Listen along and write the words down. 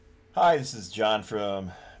Hi, this is John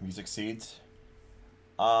from Music Seeds.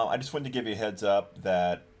 I just wanted to give you a heads up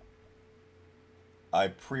that I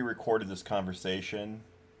pre recorded this conversation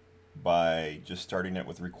by just starting it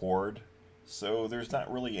with record, so there's not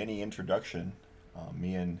really any introduction.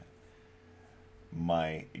 Me and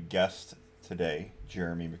my guest today,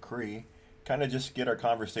 Jeremy McCree, kind of just get our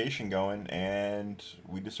conversation going, and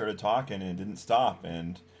we just started talking and it didn't stop.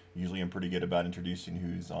 And usually I'm pretty good about introducing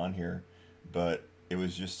who's on here, but it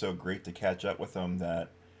was just so great to catch up with them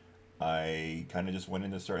that I kind of just went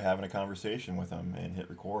in to start having a conversation with him and hit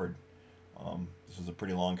record. This was a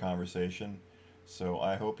pretty long conversation, so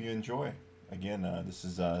I hope you enjoy. Again, this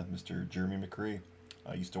is Mr. Jeremy McCree.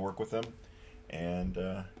 I used to work with him, and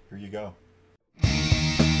here you go.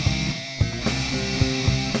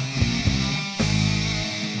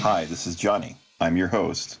 Hi, this is Johnny. I'm your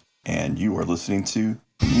host, and you are listening to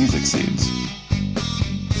Music Seeds,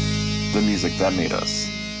 the music that made us.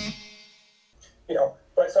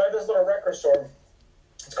 But so I have this little record store.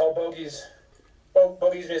 It's called Bogey's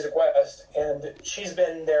Music West, and she's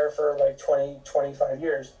been there for like 20, 25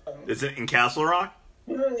 years. Is it in Castle Rock?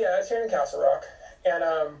 Yeah, it's here in Castle Rock. And,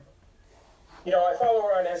 I follow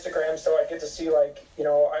her on Instagram, so I get to see,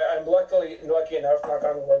 I'm lucky enough, knock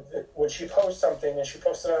on wood, that when she posts something, and she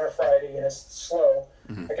posts it on a Friday, and it's slow,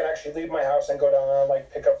 I can actually leave my house and go down and,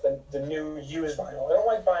 pick up the new used vinyl. I don't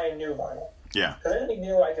like buying new vinyl. Yeah. Because anything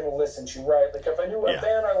new I can listen to, right? Like, if I knew a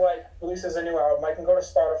band I like releases a new album, I can go to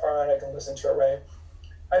Spotify and I can listen to it, right?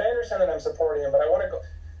 And I understand that I'm supporting them, but I want to go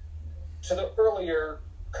to the earlier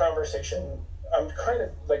conversation. I'm kind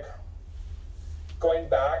of, going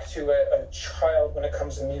back to a child when it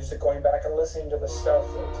comes to music, going back and listening to the stuff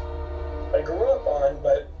that I grew up on,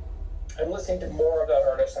 but I'm listening to more of that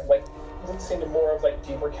artist. I'm, listening to more of,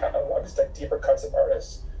 deeper catalogs, deeper cuts of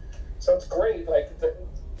artists. So it's great,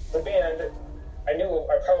 the band,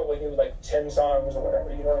 I probably knew 10 songs or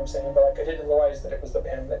whatever, you know what I'm saying? But I didn't realize that it was the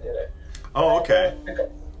band that did it. Oh, okay.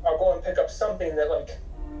 I'll go and pick up something that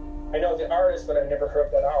I know the artist, but I've never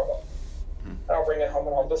heard that album. And I'll bring it home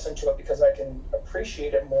and I'll listen to it because I can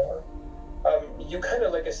appreciate it more. You kind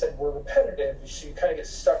of, like I said, were repetitive, so you kind of get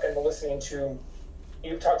stuck into listening to,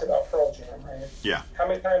 you talked about Pearl Jam, right? Yeah. How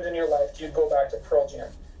many times in your life do you go back to Pearl Jam?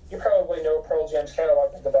 You probably know Pearl Jam's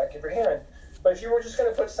catalog like the back of your hand. But if you were just going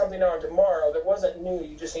to put something on tomorrow that wasn't new,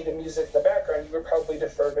 you just needed music in the background, you would probably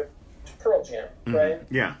defer to Pearl Jam, right?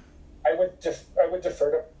 Yeah. I would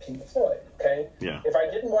defer to Pink Floyd, okay? Yeah. If I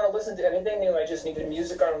didn't want to listen to anything new, I just needed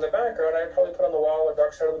music on in the background, I'd probably put on The Wall or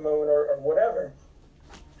Dark Side of the Moon or whatever.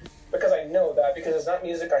 Because I know that, because it's not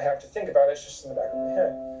music I have to think about, it's just in the back of my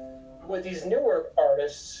head. With these newer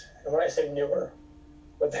artists, and when I say newer,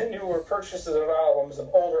 but the newer purchases of albums of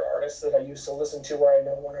older artists that I used to listen to where I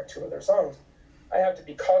know one or two of their songs, I have to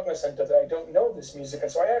be cognizant of that I don't know this music,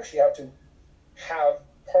 and so I actually have to have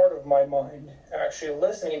part of my mind actually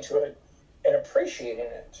listening to it and appreciating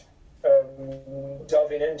it,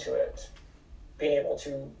 delving into it, being able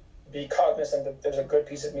to be cognizant that there's a good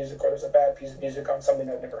piece of music or there's a bad piece of music on something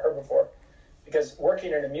I've never heard before. Because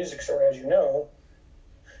working in a music store, as you know,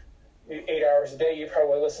 8 hours a day, you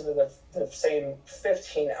probably listen to the same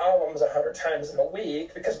 15 albums 100 times in a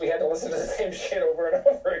week because we had to listen to the same shit over and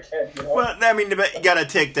over again. You know? Well, I mean, you got to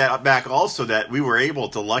take that back also that we were able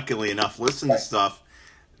to, luckily enough, listen to stuff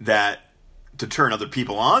that to turn other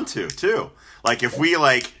people on to, too. If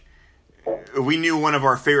we knew one of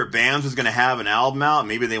our favorite bands was going to have an album out,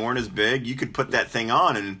 maybe they weren't as big, you could put that thing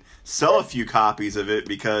on and sell a few copies of it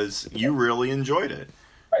because you really enjoyed it.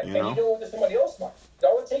 Right, and you know what somebody else wants.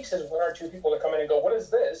 All it takes is one or two people to come in and go, what is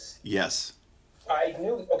this? Yes. I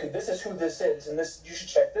knew, okay, this is who this is, and this you should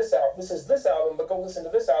check this out. This is this album, but go listen to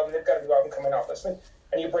this album. They've got a new album coming out this week.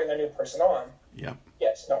 And you bring a new person on. Yep.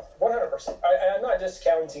 Yes, no, 100%. I'm not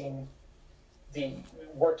discounting the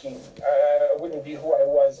working. I wouldn't be who I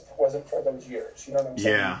was if it wasn't for those years. You know what I'm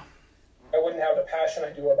saying? Yeah. I wouldn't have the passion I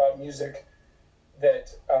do about music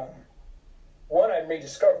that, one, I'm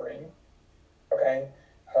rediscovering, okay?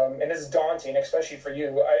 And it's daunting, especially for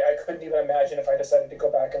you. I couldn't even imagine if I decided to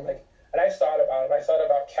go back and and I've thought about it. I thought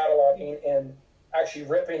about cataloging and actually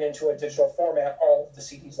ripping into a digital format all of the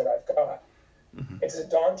CDs that I've got. Mm-hmm. It's a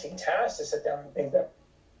daunting task to sit down and think that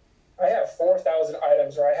I have 4,000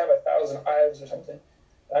 items or I have 1,000 items or something.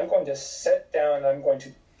 And I'm going to sit down and I'm going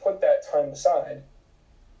to put that time aside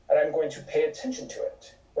and I'm going to pay attention to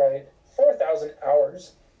it, right? 4,000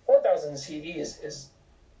 hours, 4,000 CDs is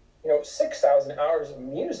 6,000 hours of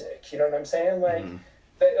music. You know what I'm saying?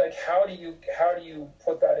 How do you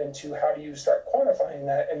put that into? How do you start quantifying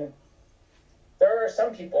that? And there are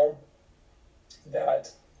some people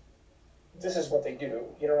that this is what they do.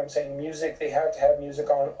 You know what I'm saying? Music, they have to have music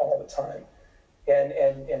on all the time. And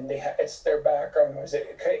it's their background noise.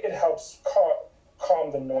 It helps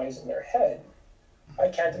calm the noise in their head. I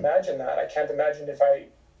can't imagine that. I can't imagine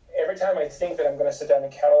every time I think that I'm going to sit down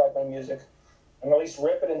and catalog my music, I'm going to at least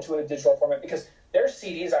rip it into a digital format, because there's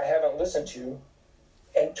CDs I haven't listened to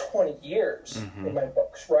in 20 years in my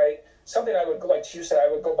books, right? Something I would, like you said,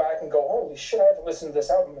 I would go back and go, holy shit, I haven't listened to this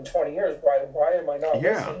album in 20 years. Why am I not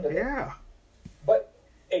listening to it? Yeah. But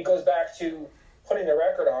it goes back to putting the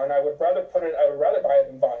record on. I would rather buy it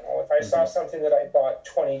in vinyl. If I saw something that I bought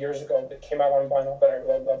 20 years ago that came out on vinyl, that I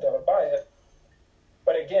really loved, I would buy it.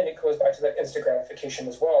 But again, it goes back to that instant gratification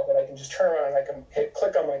as well, that I can just turn around and I can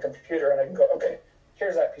click on my computer and I can go, okay,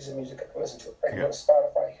 here's that piece of music, I can listen to it. I can go to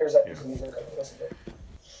Spotify, here's that piece of music, I can listen to it.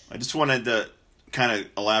 I just wanted to kind of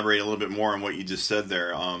elaborate a little bit more on what you just said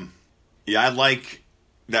there. I like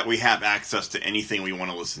that we have access to anything we want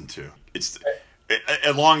to listen to. It's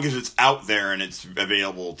as long as it's out there and it's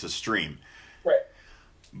available to stream. Right.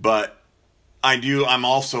 But I'm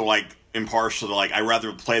also like impartial to, like, I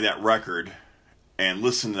rather play that record and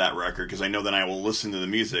listen to that record, because I know that I will listen to the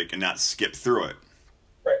music and not skip through it.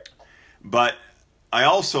 Right. But I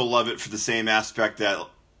also love it for the same aspect that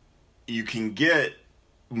you can get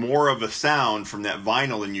more of a sound from that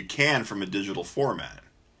vinyl than you can from a digital format.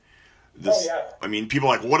 I mean, people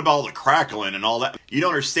are like, well, what about all the crackling and all that? You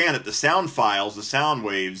don't understand that the sound files, the sound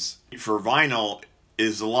waves for vinyl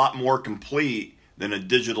is a lot more complete than a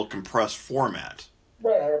digital compressed format.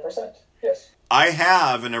 Right, 100%. Yes. I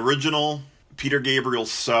have an original Peter Gabriel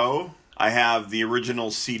So. I have the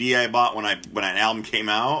original CD I bought when an album came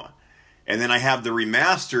out. And then I have the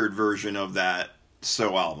remastered version of that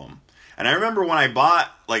So album. And I remember when I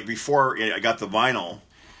bought, like, before I got the vinyl,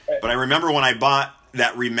 but I remember when I bought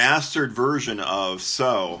that remastered version of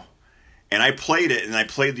So, and I played it, and I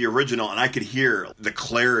played the original, and I could hear the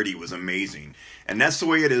clarity was amazing. And that's the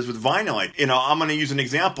way it is with vinyl. I'm going to use an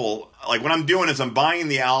example. Like, what I'm doing is I'm buying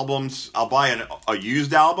the albums. I'll buy a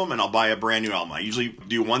used album, and I'll buy a brand new album. I usually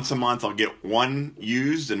do once a month. I'll get one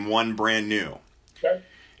used and one brand new. Okay.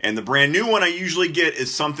 And the brand new one I usually get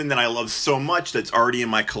is something that I love so much that's already in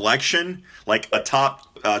my collection, like a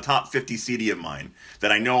top 50 CD of mine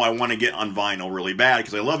that I know I want to get on vinyl really bad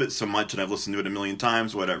because I love it so much and I've listened to it a million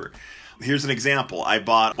times, whatever. Here's an example. I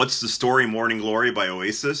bought What's the Story? Morning Glory by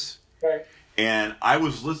Oasis. Right. And I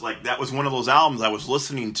was like, that was one of those albums I was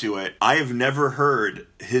listening to it. I have never heard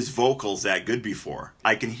his vocals that good before.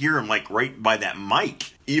 I can hear him like right by that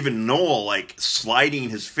mic. Even Noel like sliding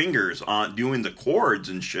his fingers on doing the chords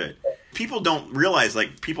and shit. People don't realize,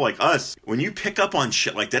 like, people like us, when you pick up on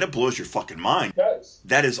shit like that, it blows your fucking mind. It does.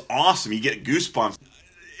 That is awesome. You get goosebumps.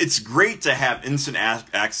 It's great to have instant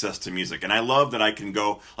access to music. And I love that I can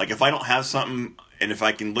go, like, if I don't have something and if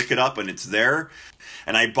I can look it up and it's there.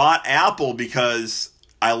 And I bought Apple because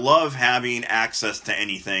I love having access to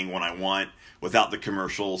anything when I want without the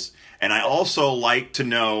commercials. And I also like to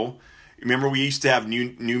know, remember we used to have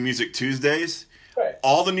new Music Tuesdays? Right.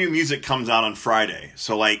 All the new music comes out on Friday.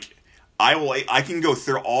 So, like, I can go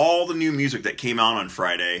through all the new music that came out on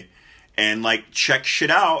Friday and, like, check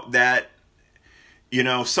shit out that, you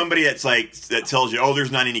know, somebody that tells you, oh,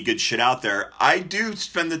 there's not any good shit out there. I do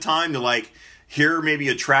spend the time to, like, hear maybe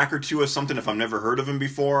a track or two of something if I've never heard of them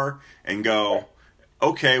before and go,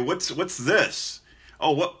 okay, what's this?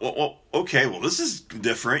 Oh, okay, well, this is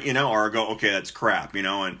different, you know, or I go, okay, that's crap, you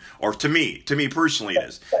know, or to me personally it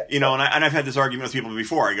is, you know, and I've had this argument with people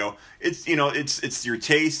before. I go, it's, you know, it's your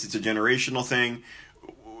taste, it's a generational thing.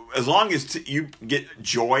 As long as you get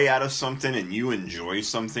joy out of something and you enjoy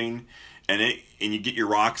something and you get your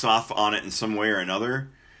rocks off on it in some way or another,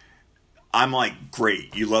 I'm like,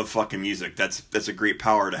 great, you love fucking music. That's a great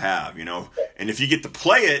power to have, you know, and if you get to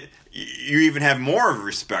play it, you even have more of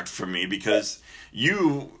respect for me because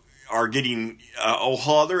you are getting a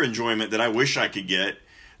whole other enjoyment that I wish I could get,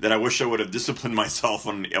 that I wish I would have disciplined myself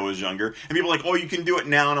when I was younger. And people are like, oh, you can do it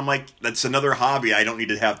now. And I'm like, that's another hobby. I don't need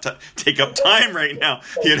to have take up time right now.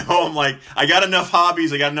 You know, I'm like, I got enough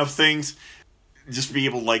hobbies. I got enough things. Just to be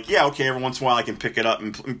able to, like, yeah, okay, every once in a while I can pick it up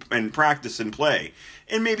and practice and play.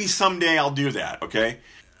 And maybe someday I'll do that, okay?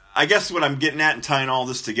 I guess what I'm getting at and tying all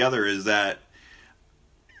this together is that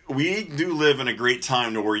we do live in a great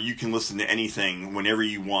time to where you can listen to anything whenever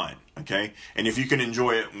you want, okay? And if you can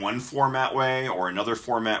enjoy it one format way or another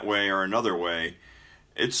format way or another way,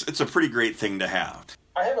 it's a pretty great thing to have.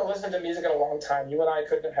 I haven't listened to music in a long time. You and I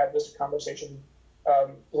couldn't have had this conversation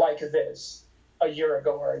like this a year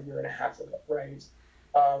ago or a year and a half ago, right?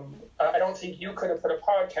 I don't think you could have put a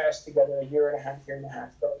podcast together a year and a half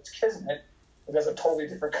ago. It's Kismet, and that's a totally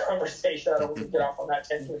different conversation. I don't want to get off on that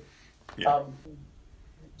tangent. Yeah.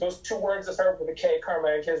 Those two words that start with a K, karma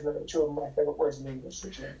and kismet, are two of my favorite words in English.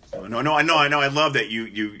 So. No, I know. I love that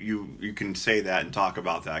you can say that and talk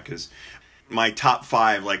about that, because my top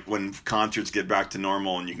 5, like when concerts get back to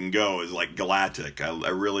normal and you can go, is like Galactic. I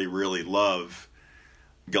really, really love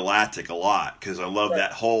Galactic a lot, because I love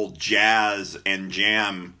that whole jazz and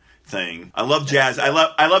jam thing. I love jazz. I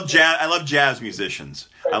love jazz. I love jazz musicians.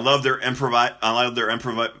 I love their improvise.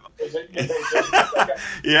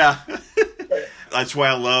 Yeah. That's why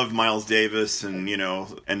I love Miles Davis and,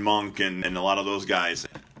 and Monk and a lot of those guys.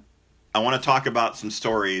 I want to talk about some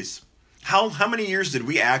stories. How many years did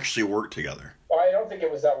we actually work together? Well, I don't think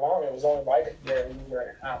it was that long. It was only like a year and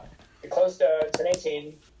a half. It closed to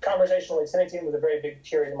 1018. Conversationally, 1018 was a very big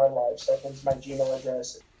period in my life. So it's my Gmail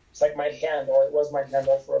address. It's like my handle. It was my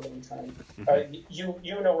handle for a long time. You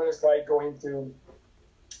know what it's like going through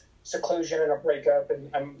seclusion and a breakup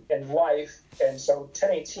and life. And so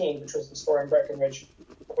 1018, which was the store in Breckenridge,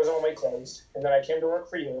 was only closed. And then I came to work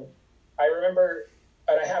for you. I remember,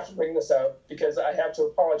 and I have to bring this up because I have to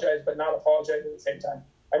apologize, but not apologize at the same time.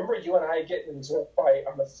 I remember you and I getting into a fight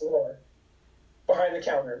on the floor behind the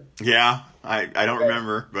counter. Yeah, I don't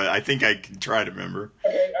remember, but I think I can try to remember.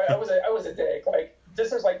 Okay, I was a dick. Like,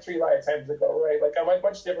 this was like 3 lifetimes ago, right? Like, I'm a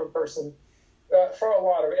much different person in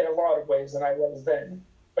a lot of ways than I was then.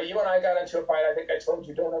 But you and I got into a fight. I think I told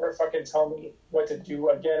you, don't ever fucking tell me what to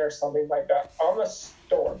do again or something like that. On the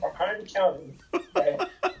store, behind the counter.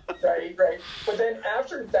 Right. But then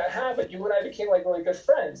after that happened, you and I became like really good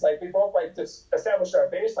friends. Like, we both like just established our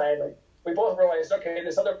baseline. Like, we both realized, okay,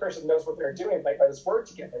 this other person knows what they're doing. Like, let's work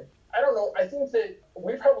together. I don't know. I think that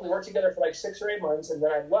we probably worked together for like 6 or 8 months, and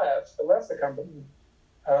then I left. I left the company.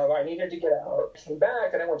 I needed to get out. I came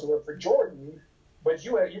back, and I went to work for Jordan. But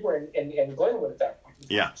you were in Glenwood at that point.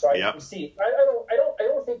 Yeah. So I see. I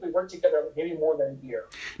don't think we worked together maybe more than a year.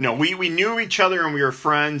 No, we knew each other and we were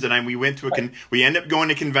friends, and we went to we ended up going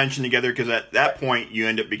to convention together, because at that point you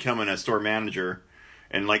end up becoming a store manager,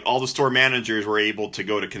 and like all the store managers were able to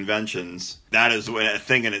go to conventions. That is a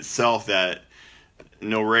thing in itself that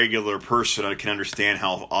no regular person can understand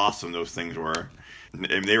how awesome those things were.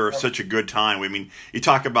 And they were such a good time. I mean, you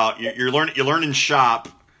talk about you learning shop.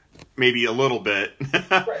 Maybe a little bit,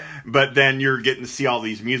 but then you're getting to see all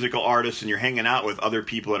these musical artists, and you're hanging out with other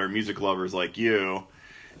people that are music lovers like you.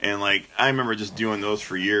 And like, I remember just doing those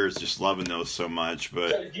for years, just loving those so much.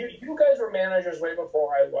 But so you guys were managers way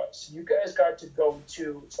before I was. You guys got to go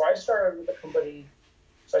to. So I started with the company.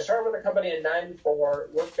 In '94.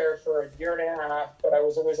 Worked there for a year and a half, but I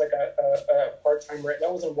was always like a part-time.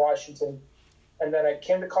 That was in Washington, and then I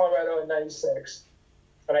came to Colorado in '96,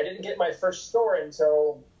 and I didn't get my first store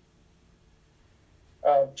until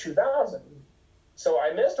 2000. So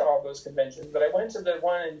I missed all of those conventions, but I went to the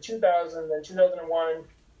one in 2000, then 2001,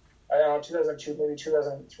 I don't know, 2002, maybe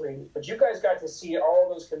 2003. But you guys got to see all of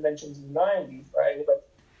those conventions in the 90s, right? Like,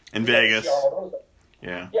 in Vegas.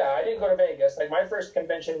 Yeah. Yeah, I didn't go to Vegas. Like, my first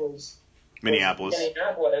convention was Minneapolis.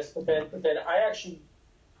 But then I actually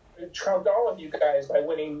trumped all of you guys by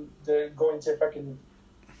going to fucking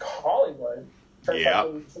Hollywood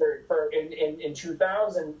in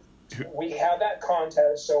 2000. We had that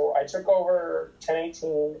contest, so I took over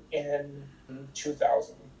 1018 in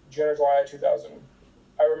 2000, June or July of 2000.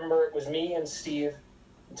 I remember it was me and Steve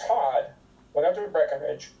and Todd went up to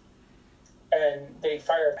Breckenridge, and they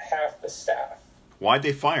fired half the staff. Why'd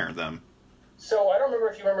they fire them? So I don't remember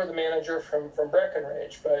if you remember the manager from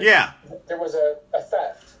Breckenridge, but yeah, there was a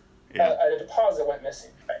theft. Yeah. A deposit went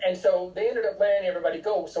missing. And so they ended up letting everybody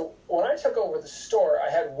go. So when I took over the store, I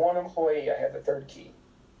had one employee. I had the third key.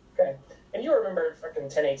 Okay. And you remember fucking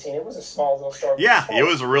 1018. It was a small little store. Yeah, it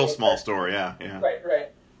was a real small store. Yeah.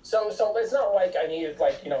 Right. So it's not like I needed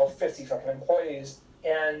 50 fucking employees.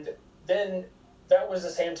 And then that was the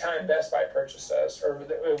same time Best Buy purchased us, or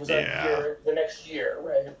it was the next year,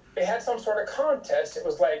 right? They had some sort of contest. It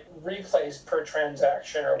was like replays per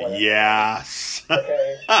transaction or whatever. Yes.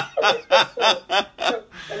 Okay. So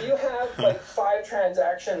when you have 5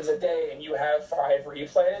 transactions a day and you have 5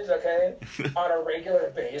 replays, okay, on a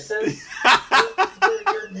regular basis,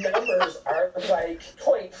 your numbers are like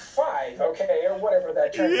 0.5, okay, or whatever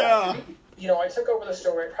that turns out to be. I took over the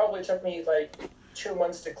store. It probably took me 2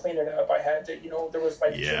 months to clean it up. I had to, there was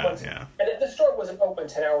 2 months. Yeah. And the store wasn't open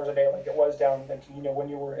 10 hours a day like it was down, when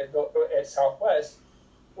you were at Southwest.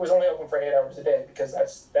 It was only open for 8 hours a day because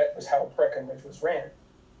that was how Breckenridge was ran.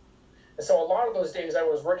 And so a lot of those days I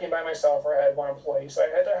was working by myself, or I had one employee. So I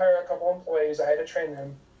had to hire a couple employees. I had to train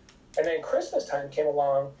them. And then Christmas time came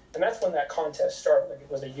along, and that's when that contest started. Like, it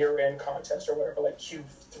was a year-end contest or whatever, like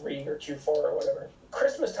Q3 or Q4 or whatever.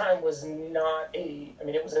 Christmas time was not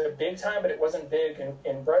it was a big time, but it wasn't big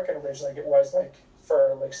in Breckenridge like it was like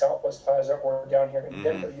for like Southwest Plaza or down here in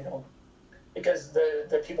Denver, you know, because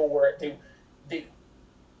the people were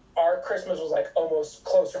our Christmas was like almost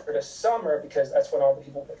closer to summer because that's when all the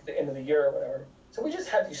people at the end of the year or whatever. So we just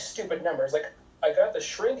had these stupid numbers. Like, I got the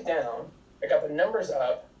shrink down, I got the numbers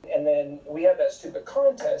up, and then we had that stupid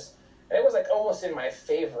contest, and it was like almost in my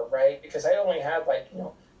favor, right? Because I only had like, you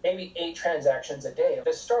know, maybe 8 transactions a day.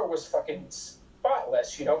 The store was fucking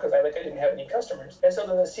spotless, you know, because I didn't have any customers. And so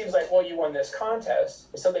then Steve's like, well, you won this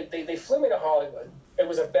contest. So they flew me to Hollywood. It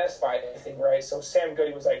was a Best Buy thing, right? So Sam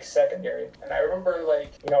Goody was like secondary. And I remember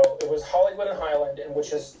like, you know, it was Hollywood and Highland, and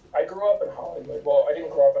which is, I grew up in Hollywood. Well, I didn't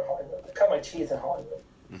grow up in Hollywood. I cut my teeth in Hollywood.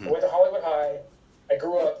 I went to Hollywood High. I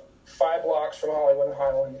grew up 5 blocks from Hollywood and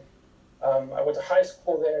Highland. I went to high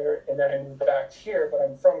school there, and then I moved back here, but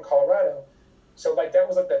I'm from Colorado. So like that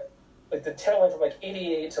was like the tail end from like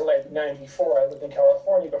 88 to like 94. I lived in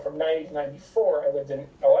California, but from 90 to 94, I lived in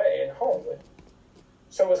LA in Hollywood.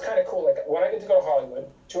 So it was kind of cool. Like, one, I get to go to Hollywood.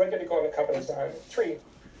 2, I get to go on the company's dime. 3,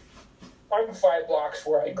 I'm 5 blocks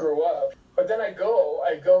where I grew up. But then I go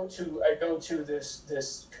to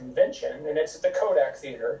this convention, and it's at the Kodak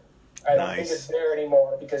Theater. I don't think it's there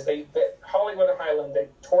anymore because they Hollywood and Highland, they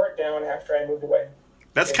tore it down after I moved away.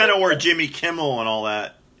 That's kind of where Jimmy Kimmel and all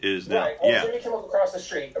that is now. Right. Well, Jimmy Kimmel's across the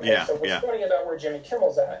street. Okay, so what's funny about where Jimmy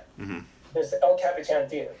Kimmel's at is the El Capitan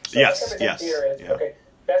Theater. So El Capitan Theater is, okay,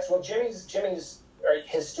 that's what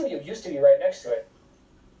his studio used to be right next to it.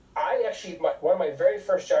 I actually, one of my very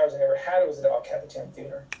first jobs I ever had was at El Capitan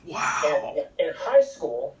Theater. Wow. And in high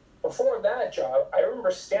school, before that job, I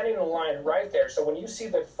remember standing in line right there. So when you see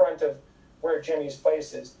the front of where Jimmy's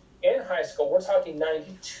place is, in high school, we're talking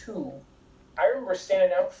 92, I remember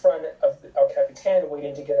standing out front of El Capitan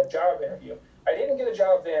waiting to get a job interview. I didn't get a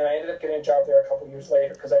job then. I ended up getting a job there a couple years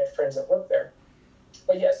later because I had friends that worked there.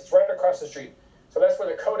 But yes, it's right across the street. So that's where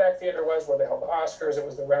the Kodak Theater was, where they held the Oscars. It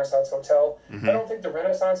was the Renaissance Hotel. I don't think the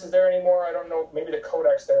Renaissance is there anymore. I don't know. Maybe the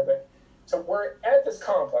Kodak's there. But so we're at this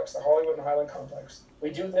complex, the Hollywood and Highland complex. We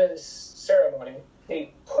do this ceremony.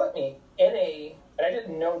 They put me in and I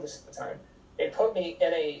didn't know this at the time, they put me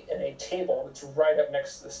in a table that's right up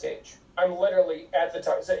next to the stage. I'm literally at the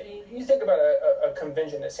top. So you think about a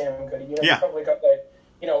convention at Sam Goody. You know, you probably got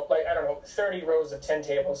I don't know, 30 rows of 10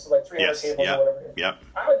 tables, so like 300 tables or whatever. Yep.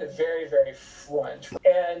 I'm at the very, very front.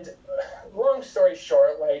 And long story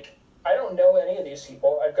short, like, I don't know any of these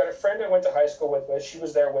people. I've got a friend I went to high school with. She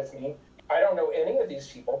was there with me. I don't know any of these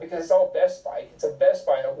people because it's all Best Buy. It's a Best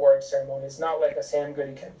Buy award ceremony. It's not like a Sam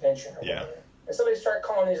Goody convention or whatever. And so they start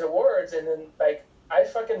calling these awards, and then, like, I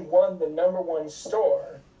fucking won the #1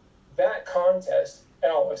 store, that contest,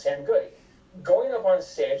 and all of Sam Goody. Going up on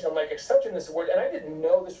stage, I'm like accepting this award, and I didn't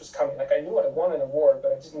know this was coming. Like, I knew I won an award,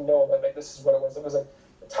 but I didn't know that like this is what it was. It was the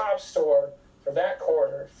top store for that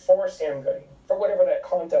quarter for Sam Goody, for whatever that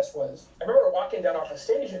contest was. I remember walking down off the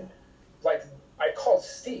stage, and like I called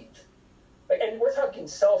Steve. Like, and we're talking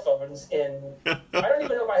cell phones I don't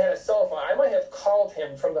even know if I had a cell phone. I might have called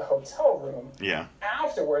him from the hotel room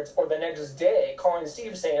afterwards or the next day, calling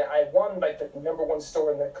Steve saying, I won like the #1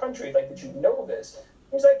 store in the country. Like, did you know this?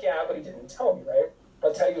 He's like, yeah, but he didn't tell me, right?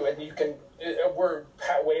 I'll tell you, and we're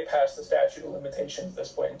way past the statute of limitations at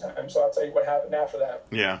this point in time, so I'll tell you what happened after that.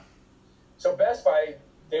 Yeah. So Best Buy,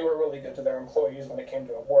 they were really good to their employees when it came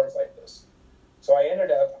to awards like this. So I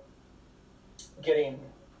ended up getting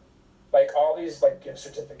like all these like gift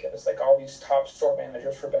certificates, like all these top store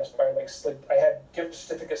managers for Best Buy, I had gift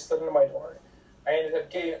certificates slid into my door. I ended up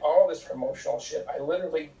getting all this promotional shit. I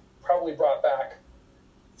literally probably brought back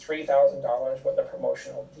 $3,000 worth of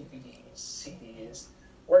promotional DVDs, CDs.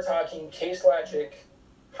 We're talking Case Logic,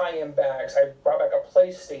 high-end bags. I brought back a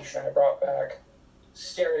PlayStation. I brought back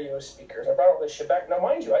stereo speakers. I brought all this shit back. Now,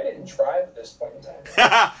 mind you, I didn't drive at this point in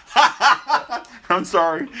time. I'm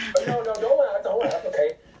sorry. No, don't laugh,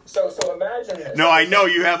 okay? So imagine this. No, I know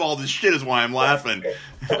you have all this shit is why I'm laughing.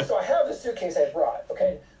 Okay. So I have the suitcase I brought,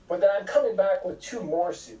 okay? But then I'm coming back with 2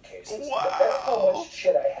 more suitcases. Wow. That's how much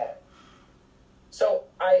shit I had. So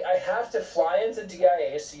I have to fly into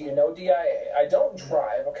DIA, so you know DIA. I don't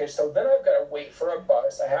drive, okay? So then I've got to wait for a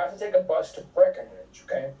bus. I have to take a bus to Breckenridge,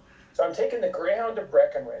 okay? So I'm taking the Greyhound to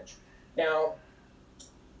Breckenridge. Now,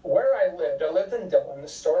 where I lived in Dillon. The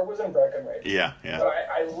store was in Breckenridge. Yeah. But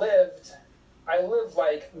I lived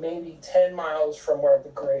like maybe 10 miles from where the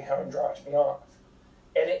Greyhound dropped me off.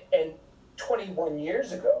 And 21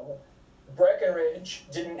 years ago, Breckenridge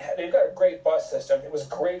they've got a great bus system. It was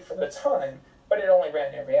great for the time, but it only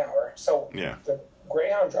ran every hour. So Yeah. the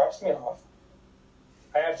Greyhound drops me off.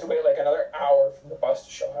 I have to wait like another hour for the bus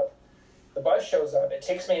to show up. The bus shows up. It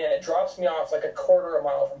takes me and it drops me off like a quarter of a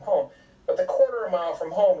mile from home. But the quarter of a mile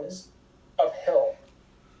from home is uphill.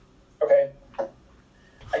 Okay?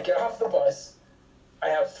 I get off the bus. I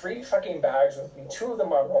have 3 fucking bags with me. 2 of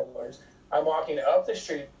them are rollers. I'm walking up the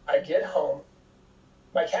street. I get home.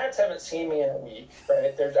 My cats haven't seen me in a week,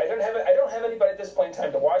 right? I don't have anybody at this point in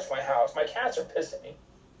time to watch my house. My cats are pissed at me.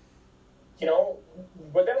 You know,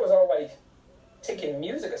 but that was all like taking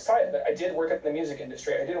music aside of it. I did work in the music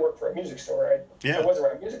industry. I did work for a music store. I was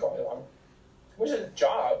around music all day long, which is a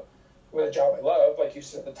job. With a job I love, like you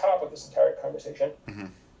said at the top of this entire conversation. Mm-hmm.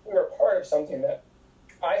 We were part of something that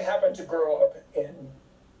I happened to grow up in.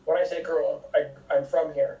 When I say grow up, I'm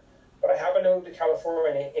from here. But I happened to move to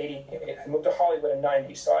California in 88. I moved to Hollywood in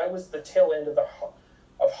 90. So I was the tail end of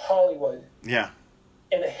Hollywood. Yeah.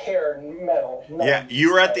 In the hair metal. 90s. Yeah,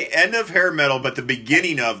 you were at the end of hair metal, but the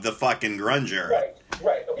beginning of the fucking grunge era.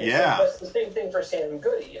 Right. Okay, yeah. So that's the same thing for Sam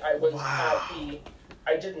Goody. I was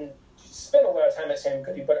I didn't spend a lot of time at Sam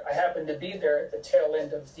Goody, but I happened to be there at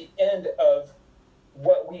the end of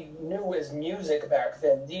what we knew as music back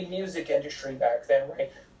then, the music industry back then,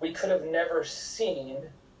 right? We could have never seen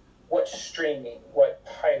what streaming, what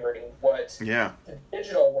pirating, what the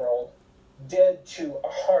digital world did to a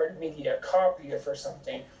hard media copy for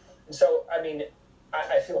something. And so, I mean,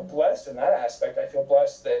 I feel blessed in that aspect. I feel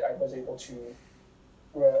blessed that I was able to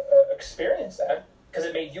experience that, because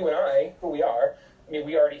it made you and I who we are. I mean,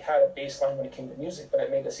 we already had a baseline when it came to music, but it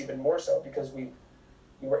made us even more so because we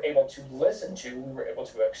were able to listen to, we were able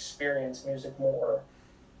to experience music more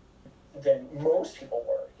than most people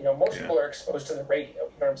were. You know, most people are exposed to the radio, you know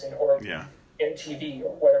what I'm saying, or MTV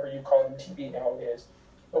or whatever you call MTV nowadays.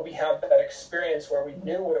 But we had that experience where we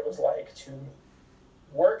knew what it was like to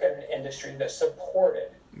work in an industry that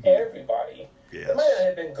supported everybody. Yes. It might not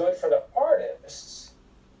have been good for the artists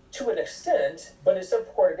to an extent, but it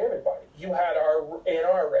supported everybody. You had our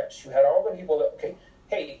A&R reps. You had all the people that, okay,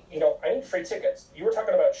 hey, you know, I need free tickets. You were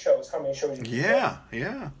talking about shows. How many shows you did?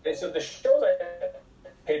 Yeah. And so the shows I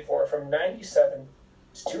paid for from 97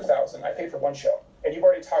 to 2000, I paid for 1 show. And you've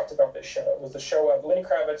already talked about this show. It was the show of Lenny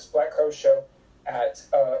Kravitz, Black Crowes show at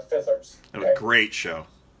Fiddler's. It was a great show.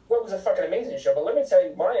 Well, it was a fucking amazing show. But let me tell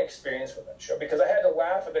you my experience with that show, because I had to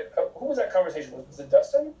laugh at it. Who was that conversation with? Was it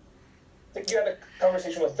Dustin? I think you had a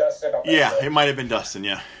conversation with Dustin about that. Yeah, it might have been Dustin,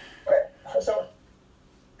 yeah. Okay, so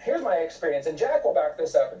here's my experience, and Jack will back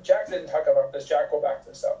this up. If Jack didn't talk about this, Jack will back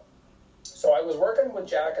this up. So I was working with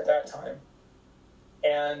Jack at that time,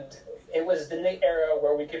 and it was in the era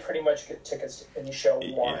where we could pretty much get tickets to any show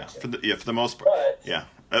we wanted to. For the most part. But, yeah,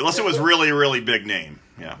 unless it was really, really big name.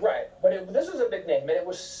 Yeah. Right, but this was a big name, and it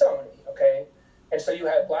was Sony, okay? And so you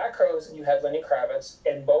had Black Crowes and you had Lenny Kravitz,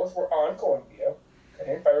 and both were on Columbia,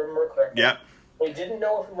 okay, if I remember correctly. Yep. We didn't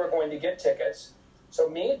know if we were going to get tickets. So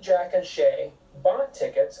me, Jack, and Shay bought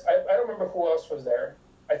tickets. I don't remember who else was there.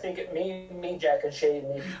 I think me, Jack, and Shay,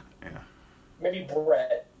 maybe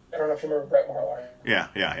Brett. I don't know if you remember Brett Marlar.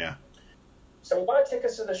 Yeah. So we bought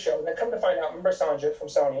tickets to the show, and then come to find out, remember Sanjay from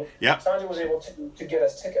Sony? Yep. Sanjay was able to get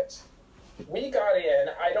us tickets. We got in.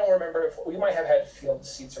 I don't remember if we might have had field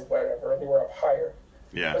seats or whatever. They were up higher.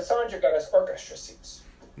 Yeah. But Sanjay got us orchestra seats.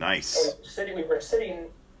 Nice. So we were sitting,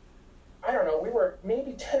 I don't know, we were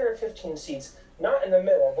maybe 10 or 15 seats, not in the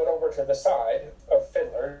middle, but over to the side of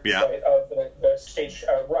Fiddler, right, of the stage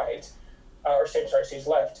right, or stage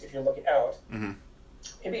left, if you're looking out. Mm-hmm.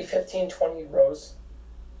 Maybe 15, 20 rows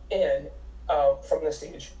in from the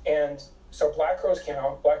stage. And so Black Crowes came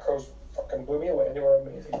out. Black Crowes fucking blew me away. They were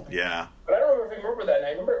amazing. Yeah. But I don't remember that night.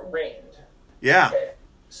 I remember it rained. Yeah. Okay.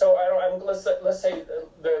 So let's say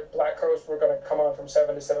the Black Crowes were going to come on from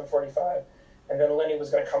 7 to 7:45, and then Lenny was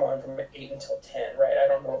going to come on from 8 until 10, right? I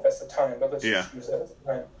don't know if that's the time, but let's just use that as the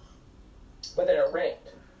time. But then it rained.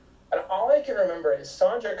 And all I can remember is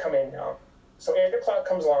Sandra coming out. So 8 o'clock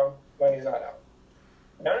comes along, Lenny's not out.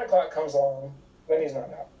 9 o'clock comes along, Lenny's not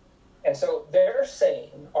out. And so they're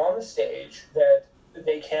saying on the stage that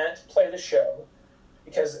they can't play the show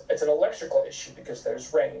because it's an electrical issue because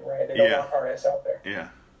there's rain, right? They don't want artists out there. Yeah.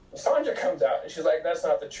 Sandra comes out and she's like, that's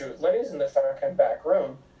not the truth. Lenny's in the fucking back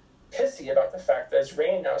room, pissy about the fact that it's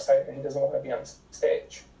raining outside and he doesn't want to be on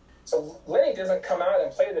stage. So Lenny doesn't come out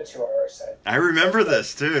and play the 2-hour set. I remember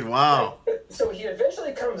this, dude. Wow. So he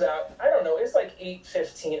eventually comes out. I don't know. It's like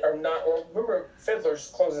 8:15 or not. Well, remember,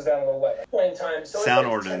 Fiddler's closes down at 11. Playing time. So Sound it's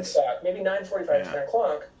like ordinance. 10 o'clock, maybe 9:45, 10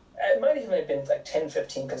 o'clock. It might even have been like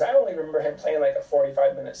 10:15 because I only remember him playing like a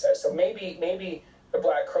 45-minute set. So maybe the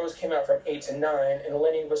Black Crowes came out from 8 to 9, and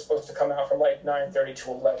Lenny was supposed to come out from like 9:30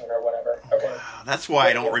 to 11 or whatever. Okay. Wow. That's why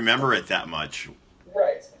I don't remember it that much.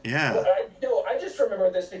 Right. Yeah. Well, I just remember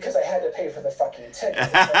this because I had to pay for the fucking ticket. If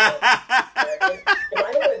I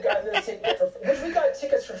would have gotten the ticket which we got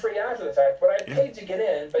tickets for free after the fact, but I paid to get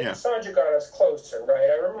in, but Sandra got us closer, right?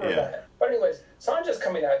 I remember that. But anyways, Sandra's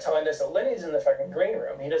coming out telling us that Lenny's in the fucking green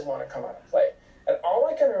room. He doesn't want to come out and play. And all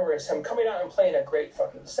I can remember is him coming out and playing a great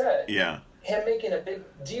fucking set. Yeah. Him making a big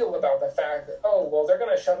deal about the fact that, oh, well, they're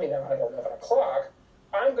going to shut me down at 11 o'clock.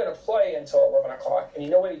 I'm going to play until 11 o'clock. And you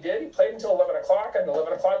know what he did? He played until 11 o'clock, and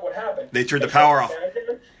 11 o'clock, what happened? They turned the power off.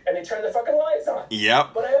 And they turned the fucking lights on.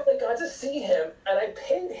 Yep. But I only got to see him, and I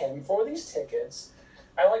paid him for these tickets.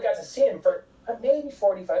 I only got to see him for maybe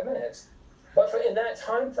 45 minutes. But in that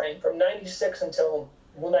time frame, from 96 until,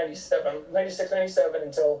 96, 97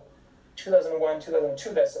 until 2001,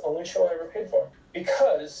 2002, that's the only show I ever paid for.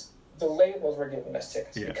 Because the labels were giving us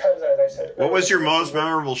tickets. Yeah. Because, as I said... What was your most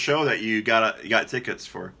memorable show that you got tickets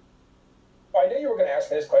for? Well, I knew you were going to ask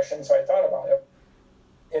me this question, so I thought about it.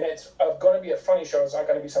 And it's going to be a funny show. It's not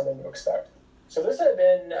going to be something you expect. So this had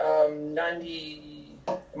been 90...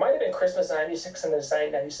 It might have been Christmas 96 and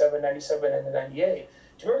then 97, 97, and then 98.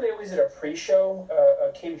 Do you remember they always did a pre-show,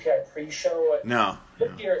 a KBPI pre-show? No.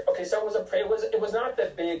 Okay, so it was not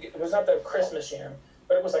the big... It was not the Christmas jam,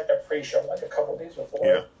 but it was like the pre-show, like a couple days before.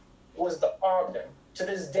 Yeah. It was the Ogden. To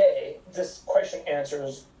this day, this question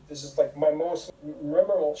answers, this is like my most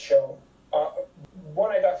memorable show. One,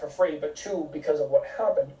 I got for free, but two, because of what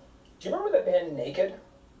happened. Do you remember the band Naked?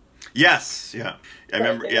 Yes, yeah. I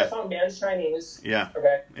remember, the song Man's Chinese. Yeah.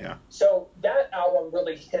 Okay? Yeah. So that album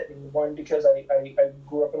really hit me, one, because I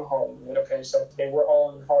grew up in Hollywood, okay? So they were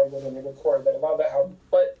all in Hollywood and they recorded that. I love that album.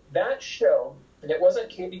 But that show, and it wasn't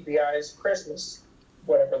KBPI's Christmas,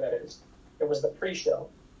 whatever that is. It was the pre-show.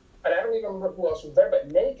 And I don't even remember who else was there,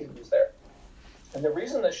 but Naked was there. And the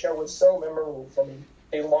reason the show was so memorable for me,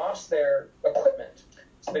 they lost their equipment.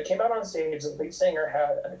 So they came out on stage, the lead singer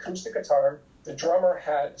had an acoustic guitar, the drummer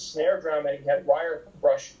had a snare drum, and he had wire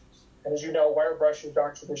brushes. And as you know, wire brushes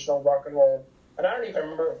aren't traditional rock and roll. And I don't even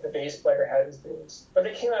remember if the bass player had his bass. But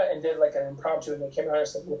they came out and did like an impromptu, and they came out and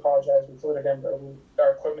said, we apologize, we flew it again, but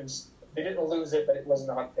our equipment's, they didn't lose it, but it was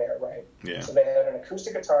not there, right? Yeah. So they had an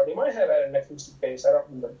acoustic guitar. They might have had an acoustic bass, I don't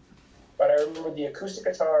remember. But I remember the acoustic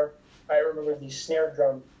guitar, I remember the snare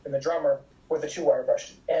drum, and the drummer with the two wire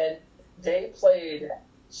brushes. And they played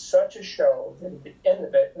such a show that at the end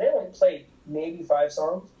of it, and they only played maybe 5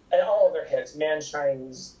 songs, and all of their hits, Man's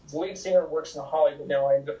Chinese. The lead singer works in Hollywood now,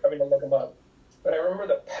 I'm having to look him up. But I remember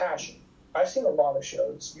the passion. I've seen a lot of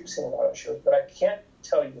shows, you've seen a lot of shows, but I can't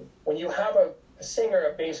tell you, when you have a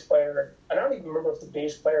singer, a bass player, and I don't even remember if the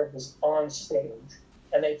bass player was on stage,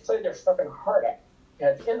 and they played their fucking heart out. And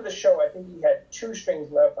at the end of the show, I think he had 2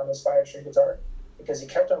 strings left on his 5-string guitar because he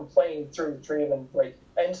kept on playing through 3 of them break.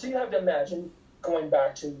 And so you have to imagine going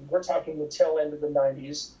back to, we're talking the tail end of the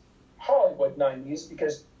 90s, Hollywood 90s,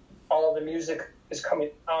 because all of the music is coming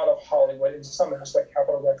out of Hollywood in some aspect,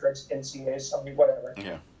 Capitol Records, NCA, Sony, whatever.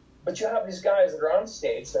 Yeah. But you have these guys that are on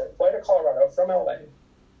stage that fly to Colorado from LA.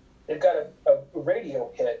 They've got a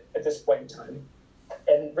radio hit at this point in time.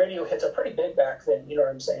 And radio hits are pretty big back then, you know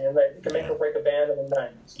what I'm saying? Like, they can make or break a band in the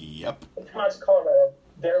 90s. Yep. They come out to Colorado,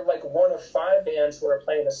 they're like one of 5 bands who are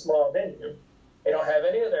playing a small venue. They don't have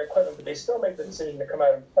any of their equipment, but they still make the decision to come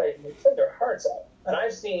out and play, and they play their hearts out. And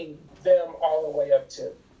I've seen them all the way up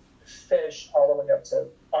to Fish, all the way up to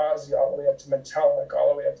Ozzy, all the way up to Metallica,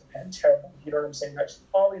 all the way up to Pantera. You know what I'm saying? That's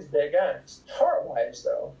all these big acts. Heart-wise,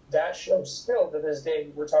 though, that show still to this day,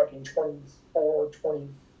 we're talking 24,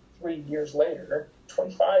 23 years later,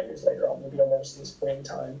 25 years later, maybe almost at this point in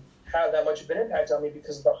time, had that much of an impact on me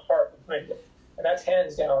because of the heart behind it. And that's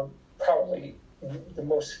hands down probably the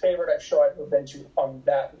most favorite show I've ever been to on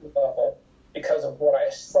that level because of what I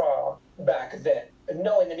saw back then. And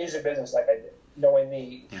knowing the music business like I did,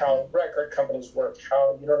 knowing how record companies worked,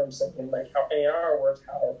 how, you know what I'm saying, like how A&R worked,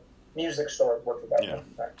 how music stores worked at that point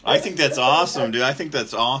in time. I think that's awesome, dude. I think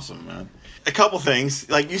that's awesome, man. A couple things.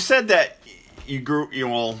 Like, you said that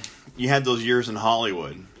you had those years in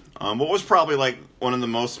Hollywood. What was probably like one of the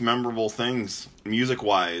most memorable things,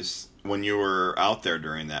 music-wise, when you were out there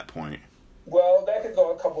during that point? Well, that could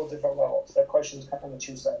go a couple of different levels. That question is kind of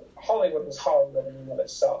two-sided. Hollywood was Hollywood in and of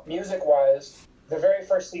itself. Music-wise, the very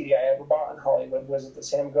first CD I ever bought in Hollywood was at the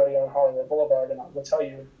Sam Goody on Hollywood Boulevard, and I will tell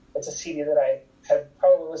you, it's a CD that I have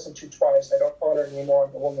probably listened to twice. I don't own it anymore.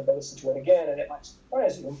 I'm willing to listen to it again, and it might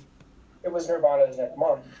surprise you. It was Nirvana's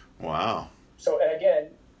Nevermind. Wow. So, and again,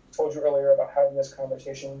 I told you earlier about having this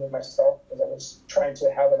conversation with myself, because I was trying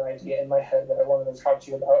to have an idea in my head that I wanted to talk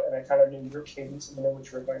to you about, and I kind of knew your cadence and knew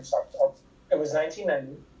what you were going to talk about. It was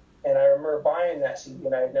 1990, and I remember buying that CD,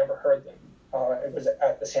 and I had never heard them. it was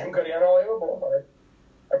at the Sam Goody on Hollywood Boulevard.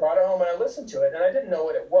 I brought it home and I listened to it, and I didn't know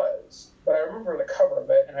what it was, but I remember the cover of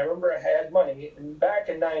it, and I remember I had money, and back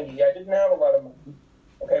in 90, I didn't have a lot of money,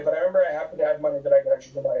 okay, but I remember I happened to have money that I could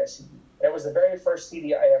actually go buy a CD. And it was the very first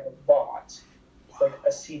CD I ever bought, like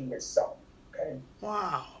a CD itself, okay?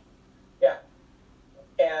 Wow. Yeah.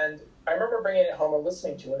 And I remember bringing it home and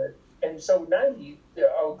listening to it, and so 90,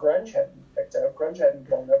 grunge hadn't picked up, grunge hadn't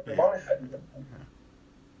blown up, Nirvana hadn't blown up.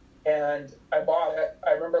 And I bought it,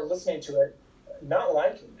 I remember listening to it, not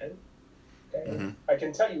liking it. Okay? I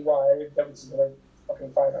can tell you why. That was another fucking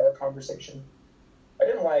 5-hour conversation. I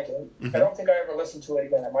didn't like it. I don't think I ever listened to it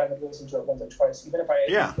again. I might have listened to it once or twice, even if I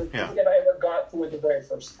ever got through it the very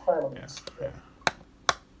first time.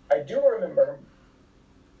 I do remember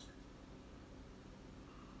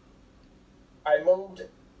I moved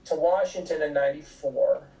to Washington in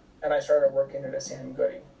 94, and I started working at a Sam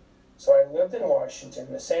Goody. So I lived in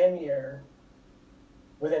Washington the same year,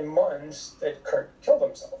 within months, that Kurt killed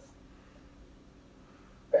himself.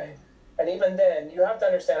 Okay? And even then, you have to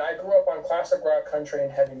understand, I grew up on classic rock, country,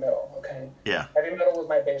 and heavy metal, okay? Yeah. Heavy metal was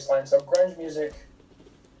my baseline, so grunge music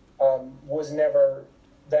was never,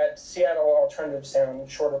 that Seattle alternative sound,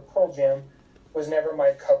 short of Pearl Jam, was never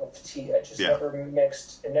my cup of tea. It just never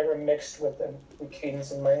mixed with the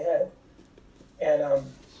cadence in my head. And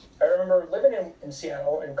I remember living in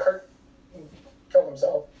Seattle, and Kurt killed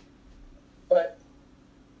himself. But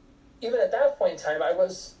even at that point in time, I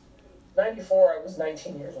was 94, I was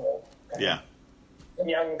 19 years old. Okay? Yeah. I'm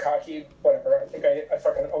young, cocky, whatever. I think I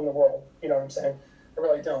fucking own the world. You know what I'm saying? I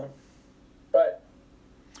really don't. But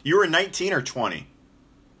you were 19 or 20?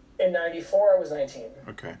 In 94, I was 19.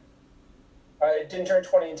 Okay. I didn't turn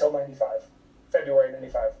 20 until 95, February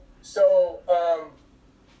 95. So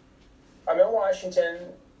I'm in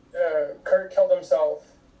Washington. Kurt killed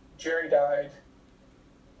himself. Jerry died.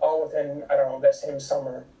 All within, I don't know, that same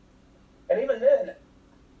summer. And even then,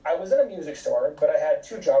 I was in a music store, but I had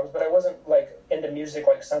 2 jobs, but I wasn't, like, into music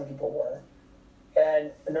like some people were.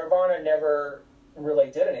 And Nirvana never really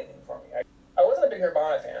did anything for me. I wasn't a big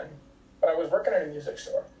Nirvana fan, but I was working in a music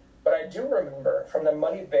store. But I do remember from the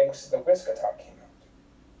Muddy Banks, the Whiskatop came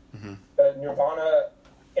out. The Nirvana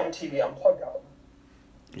MTV Unplugged album.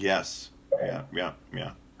 Yes. Okay. Yeah.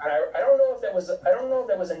 And I don't know if that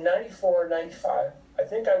was in 94 or 95. I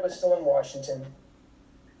think I was still in Washington.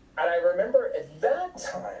 And I remember at that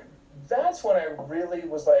time, that's when I really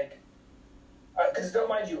was like, because don't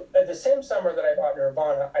mind you, the same summer that I bought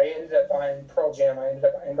Nirvana, I ended up buying Pearl Jam, I ended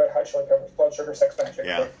up buying Red Hot Chili Peppers, Blood Sugar Sex Magic.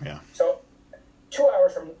 Yeah. So 2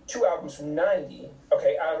 albums from 90,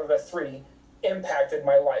 okay, out of the 3, impacted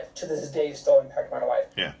my life. To this day, still impact my life.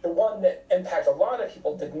 Yeah. The one that impacted a lot of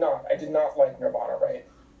people did not. I did not like Nirvana, right?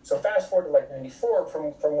 So fast forward to like 94, from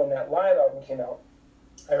when that live album came out,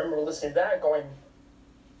 I remember listening to that going,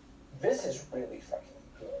 this is really fucking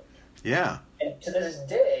good. Yeah. And to this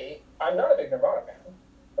day, I'm not a big Nirvana fan,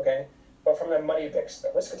 okay? But from the Muddy Banks, the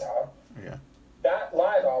Whiskatop, that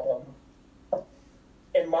live album,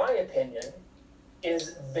 in my opinion,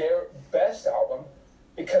 is their best album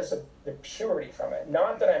because of the purity from it.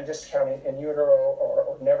 Not that I'm discounting In Utero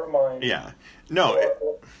or Nevermind. Yeah. No,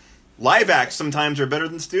 live acts sometimes are better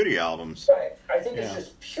than studio albums. Right. I think it's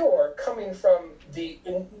just pure coming from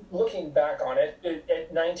looking back on it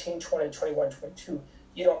at 19, 20, 21, 22.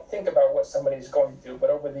 You don't think about what somebody's going through, but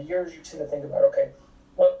over the years you tend to think about, okay,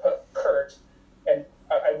 what put Kurt, and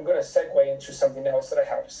I'm going to segue into something else that I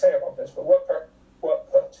have to say about this, but what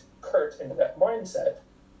put Kurt into that mindset,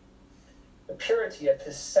 the purity of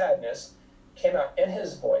his sadness came out in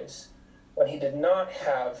his voice when he did not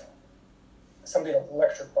have something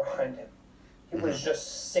electric behind him. He was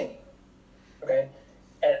just singing, okay?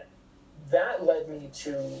 And that led me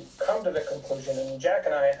to come to the conclusion, and Jack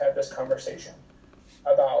and I had this conversation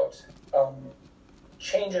about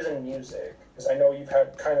changes in music, because I know you've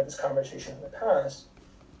had kind of this conversation in the past.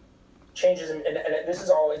 Changes in, and this is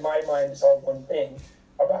all, in my mind, it's all one thing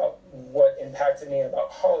about what impacted me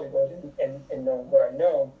about Hollywood and knowing what I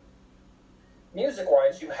know.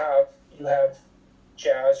 Music-wise, you have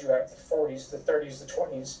jazz, you have the 40s, the 30s, the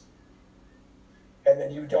 20s, and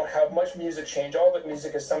then you don't have much music change. All the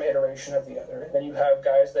music is some iteration of the other. And then you have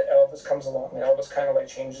guys that Elvis comes along, and Elvis kind of like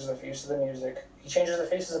changes the face of the music. He changes the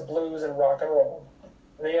faces of blues and rock and roll.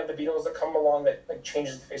 And then you have the Beatles that come along that like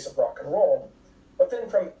changes the face of rock and roll. But then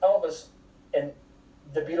from Elvis and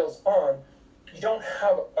the Beatles on, you don't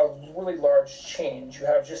have a really large change. You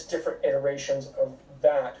have just different iterations of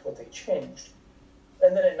that, what they changed.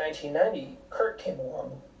 And then in 1990, Kurt came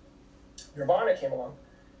along, Nirvana came along,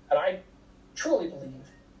 and I truly believe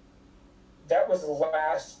that was the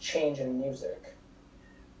last change in music.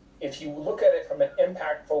 if you look at it from an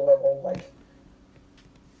impactful level, like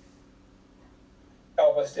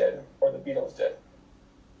Elvis did or the Beatles did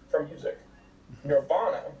for music,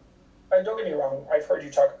 Nirvana, don't get me wrong, I've heard you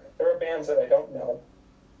talk, there are bands that I don't know,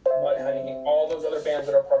 Mudhoney, all those other bands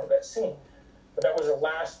that are part of that scene. But that was the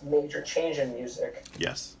last major change in music.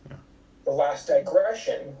 Yes. Yeah. The last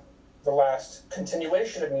digression, the last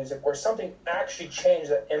continuation of music, where something actually changed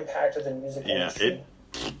that impacted the music industry.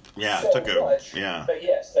 It took much, but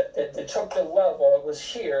yes, that took the level. It was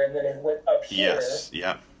here, and then it went up here. Yes.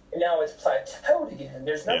 Yeah. And now it's plateaued again.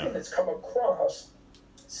 There's nothing that's come across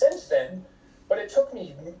since then, but it took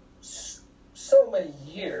me so many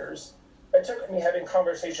years. It took me having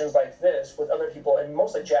conversations like this with other people, and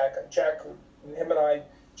mostly Jack, him and I,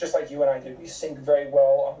 just like you and I did, we sync very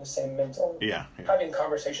well on the same mental. Yeah. Having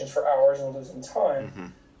conversations for hours and losing time. Mm-hmm.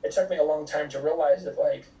 It took me a long time to realize that,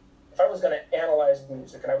 like, if I was going to analyze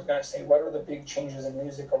music and I was going to say, what are the big changes in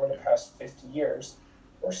music over the past 50 years,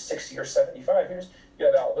 or 60 or 75 years, you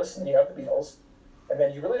have Elvis and you have the Beatles, and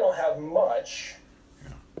then you really don't have much,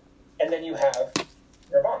 and then you have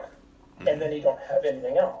Nirvana, and then you don't have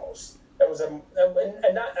anything else. That was I'm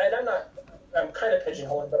kind of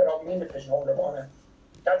pigeonholing, but I don't mean to pigeonhole Nirvana.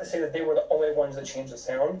 Not to say that they were the only ones that changed the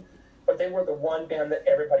sound, but they were the one band that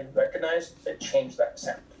everybody recognized that changed that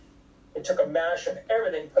sound. It took a mash of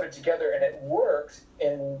everything, put it together, and it worked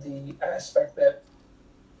in the aspect that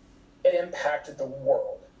it impacted the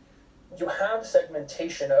world. You have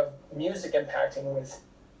segmentation of music impacting with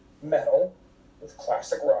metal, with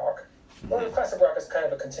classic rock. Well, classic rock is kind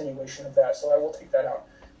of a continuation of that, so I will take that out.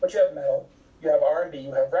 But you have metal, you have R&B,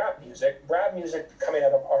 you have rap music coming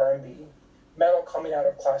out of R&B, metal coming out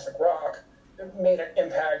of classic rock. It made an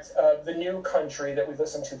impact. The new country that we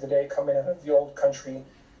listen to today coming out of the old country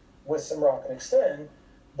with some rock and extend,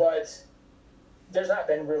 but there's not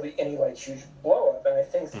been really any like huge blow up. And I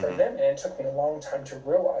think for them, and it took me a long time to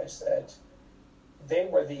realize that they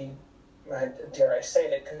were dare I say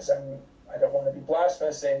it, because I don't want to be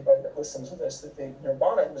blasphemous to anybody that listens to this, that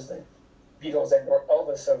Nirvana was the Beatles and or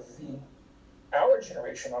Elvis of our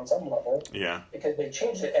generation on some level. Yeah. Because they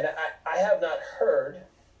changed it. And I have not heard,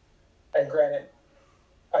 and granted,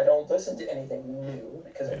 I don't listen to anything new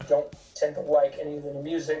because I don't tend to like any of the new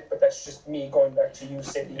music, but that's just me going back to you,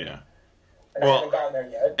 City. Yeah. And I haven't gotten there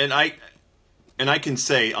yet. And I can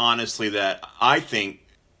say honestly that I think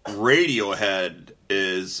Radiohead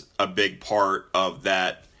is a big part of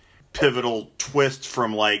that pivotal twist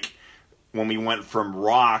from like when we went from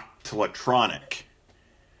rock to electronic.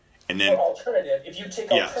 And then alternative. If you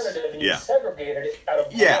take alternative and you segregated it out of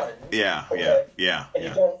grunge,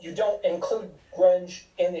 and you don't include grunge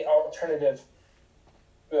in the alternative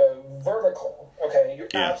vertical, okay, you're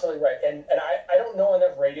absolutely right. And I don't know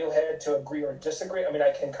enough Radiohead to agree or disagree. I mean,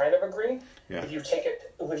 I can kind of agree. Yeah. If you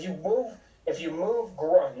move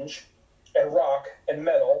grunge and rock and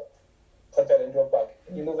metal, put that into a bucket,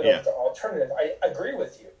 and you move it over to alternative, I agree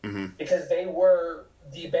with you because they were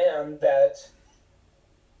the band that,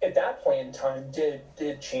 at that point in time, did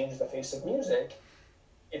change the face of music.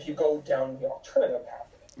 If you go down the alternative path,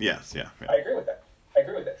 yes, I agree with that.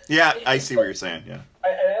 Yeah, I see what you're saying. Yeah,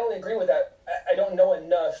 I only agree with that. I don't know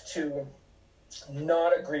enough to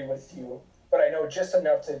not agree with you, but I know just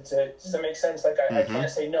enough to does it make sense? Like I can't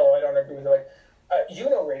say no, I don't agree with it. Like you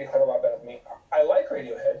know Radiohead a lot better than me. I like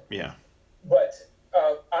Radiohead. Yeah, but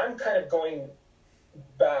I'm kind of going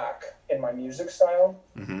back in my music style.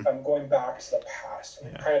 I'm going back to the past.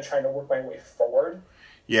 I'm kind of trying to work my way forward.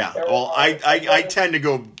 Yeah, well, I tend to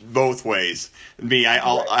go both ways. Me,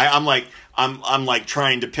 I'm like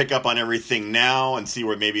trying to pick up on everything now and see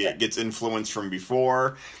where maybe it gets influenced from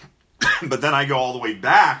before. But then I go all the way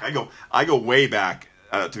back. I go way back.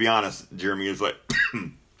 To be honest, Jeremy, is like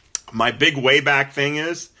my big way back thing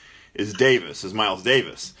is Miles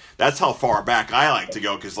Davis. That's how far back I like to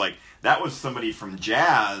go because like that was somebody from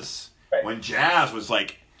jazz when jazz was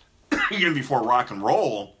like even before rock and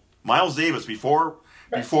roll. Miles Davis before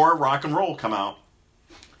rock and roll come out,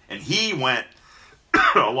 and he went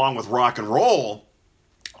along with rock and roll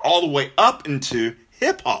all the way up into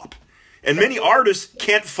hip hop, and many artists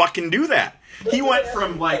can't fucking do that. He went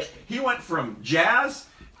from jazz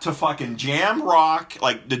to fucking jam rock,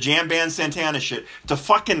 like the jam band Santana shit, to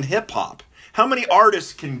fucking hip hop. How many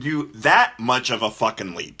artists can do that much of a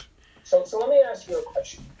fucking leap? So let me ask you a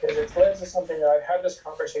question, because it relates to something that I've had this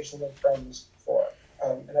conversation with friends before.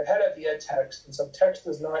 And I've had it via text, and so text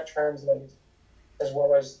does not translate as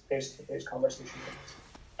well as face-to-face conversation.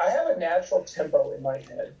 I have a natural tempo in my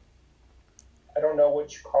head. I don't know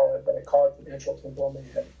what you call it, but I call it the natural tempo in my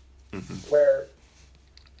head, where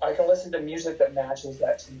I can listen to music that matches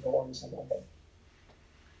that tempo on some level.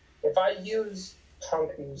 if I use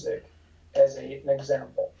punk music as an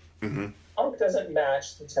example, punk doesn't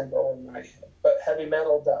match the tempo in my head, but heavy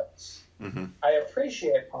metal does. I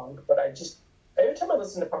appreciate punk, but every time I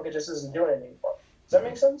listen to punk, it just isn't doing anything for me. Does that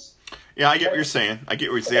make sense? Yeah, I get what you're saying. I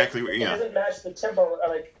get exactly what. Yeah, it doesn't match the tempo.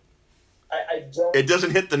 I don't. It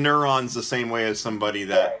doesn't hit the neurons the same way as somebody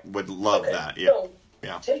that would love that. Yeah, so,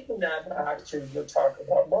 taking that back to your talk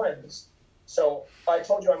about Miles. So I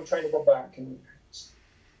told you I'm trying to go back and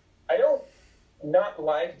I don't not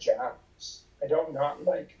like jazz. I don't not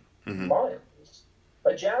like Miles.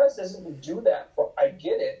 But jazz doesn't do that for. I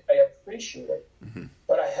get it. I appreciate it.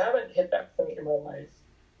 But I haven't hit that point in my life.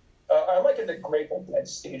 I'm like at the Grateful Dead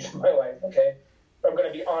stage of my life. Okay, but I'm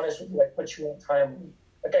going to be honest with you. Like put you on time.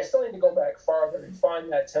 Like I still need to go back farther and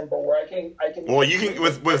find that tempo where I can. Well, you can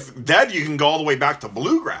with Dead, you can go all the way back to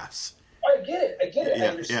bluegrass. I get it. I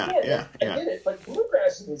understand it. I get it. But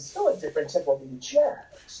bluegrass is still a different tempo than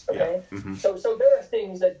jazz. Okay, so there are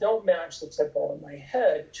things that don't match the tempo in my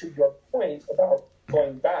head. To your point about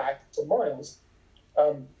going back to Miles,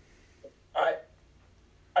 I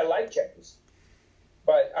like jazz,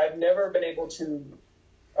 but I've never been able to.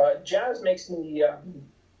 Jazz makes me.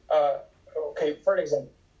 Okay, for an example,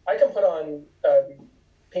 I can put on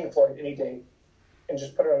Pink Floyd any day and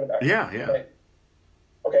just put it on the back. Yeah.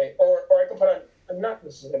 Okay, or I can put on, I'm not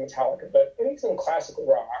necessarily Metallica, but anything classical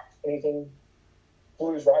rock, anything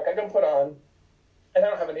blues rock, I can put on, and I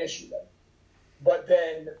don't have an issue then. But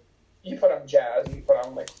then you put on jazz, you put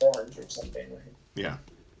on like horns or something, right? Yeah.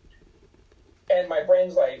 And my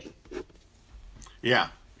brain's like, yeah.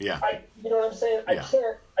 You know what I'm saying? Yeah.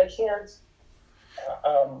 I can't,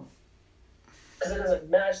 because it doesn't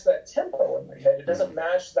match that tempo in my head. It doesn't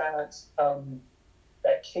match that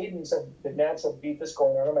that cadence of the natural beat that's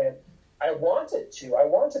going on in my head. I want it to. I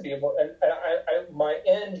want to be able, and my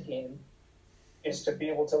end game is to be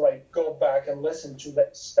able to like go back and listen to the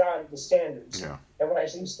standards. Yeah. And when I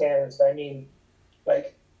say standards, I mean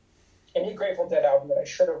like any Grateful Dead album that I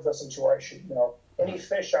should have listened to or I should know, any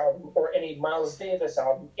Fish album or any Miles Davis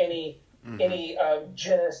album, any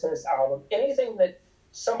Genesis album, anything that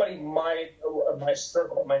somebody my inner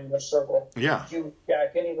circle, you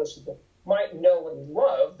back any listener might know and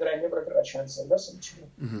love that I never got a chance to listen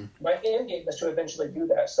to. My end game is to eventually do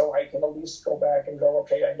that, so I can at least go back and go,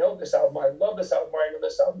 okay, I know this album, I love this album, I know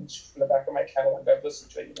this album from the back of my catalog. I've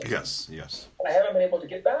listened to it. Yes. And I haven't been able to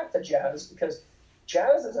get back to jazz because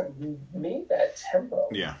jazz doesn't meet that tempo.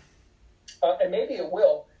 Yeah. And maybe it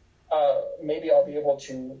will. Maybe I'll be able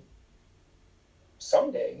to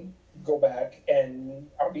someday go back and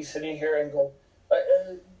I'll be sitting here and go,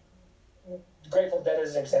 Grateful Dead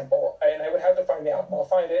as an example, and I would have to find the album. I'll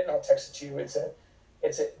find it and I'll text it to you.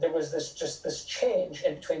 There was this change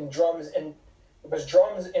in between drums and it was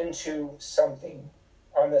drums into something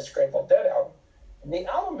on this Grateful Dead album. And the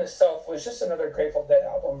album itself was just another Grateful Dead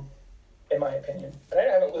album, in my opinion. And I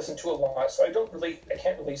haven't listened to a lot, so I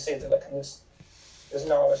can't really say that like I'm this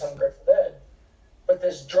novice on Grateful Dead. But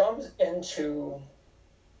this drums into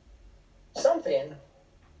something.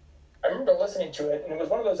 I remember listening to it, and it was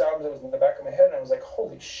one of those albums that was in the back of my head, and I was like,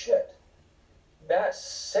 holy shit, that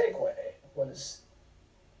segue was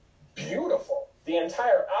beautiful. The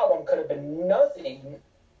entire album could have been nothing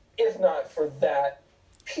if not for that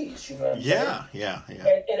piece, you know what I'm saying? Yeah.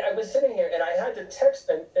 And I was sitting here, and I had to text,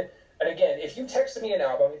 and again, if you texted me an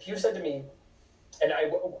album, if you said to me, and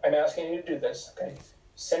I'm asking you to do this, okay,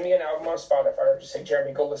 send me an album on Spotify, or just say,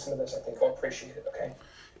 Jeremy, go listen to this, I think you'll appreciate it, okay?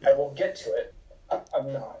 Yeah. I will get to it.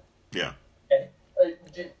 I'm not. Yeah. And,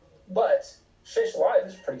 but Fish Live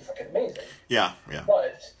is pretty fucking amazing. Yeah.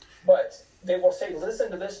 But they will say, listen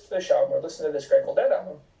to this Fish album or listen to this Grateful Dead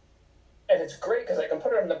album. And it's great because I can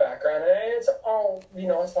put it in the background and it's all,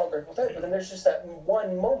 it's all Grateful Dead. But then there's just that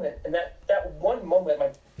one moment. And that one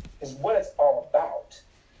moment is what it's all about.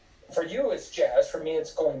 For you, it's jazz. For me,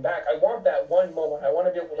 it's going back. I want that one moment. I want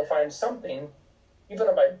to be able to find something. Even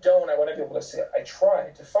if I don't, I want to be able to say, I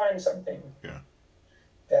tried to find something. Yeah.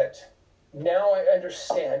 That now I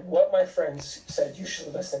understand what my friends said you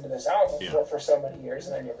should listen to this album for so many years,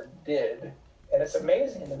 and I never did. And it's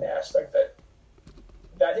amazing in the aspect that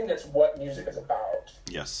I think that's what music is about.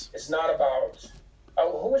 Yes. It's not about...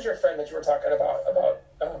 who was your friend that you were talking about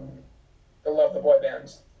the Love the Boy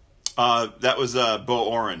bands? That was Bo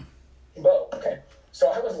Oren. Bo, okay. So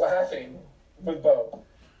I was laughing with Bo.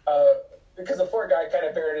 Because the poor guy kind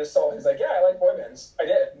of buried his soul. He's like, yeah, I like boy bands. I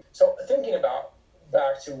did. So thinking about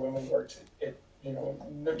back to when we worked at,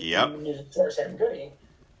 the music store Sam Goody,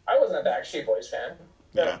 I wasn't a Backstreet Boys fan.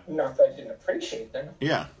 Not that I didn't appreciate them.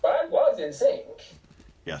 Yeah. But I loved NSYNC.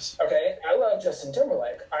 Yes. Okay, I love Justin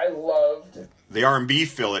Timberlake. I loved The R&B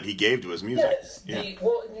feel that he gave to his music. yes. Yeah.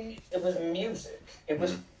 It was music. It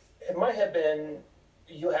was. Mm-hmm. It might have been.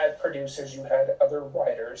 You had producers, you had other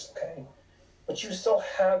writers, okay, but you still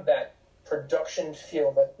have that production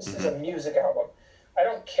feel that this is a music album. I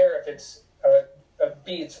don't care if it's a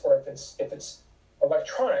beats or if it's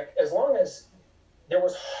electronic, as long as there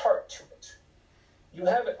was heart to it. You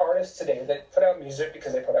have artists today that put out music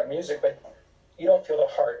because they put out music, but you don't feel the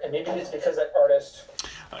heart, and maybe it's because that artist.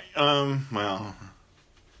 Well.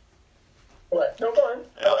 What? No, go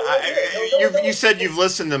on. You said you've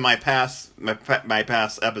listened to my past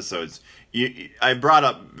episodes. I brought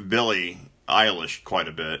up Billie Eilish quite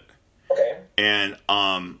a bit. Okay. And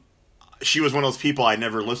she was one of those people I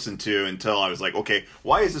never listened to until I was like, okay,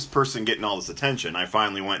 why is this person getting all this attention? I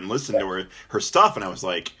finally went and listened to her stuff, and I was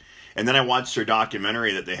like, and then I watched her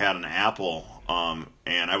documentary that they had on Apple,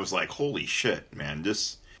 and I was like, holy shit, man,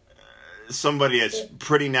 this somebody that's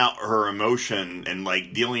putting out her emotion and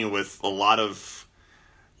like dealing with a lot of.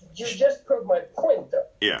 You just proved my point, though.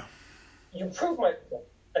 Yeah. You proved my point,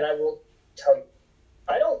 and I will tell you,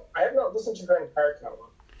 I have not listened to her entire catalog,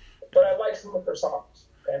 but I like some of her songs.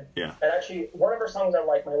 Okay. Yeah. And actually, one of her songs I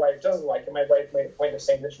like, my wife doesn't like, and my wife made a point of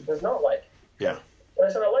saying that she does not like. Yeah. And I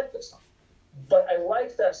said I like this song, but I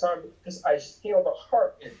like that song because I feel the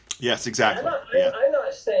heart in it. Yes, exactly. I'm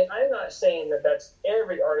not saying that that's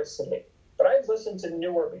every artist today, but I've listened to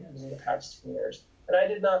newer bands in the past 10 years, and I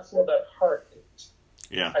did not feel that heart in it.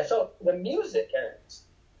 Yeah. I felt the music in it.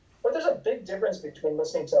 But there's a big difference between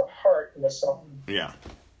listening to heart in a song Yeah.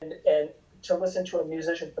 and to listen to a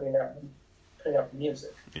musician putting out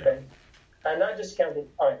music. Okay? I'm not discounting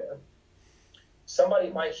either.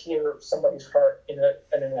 Somebody might hear somebody's heart in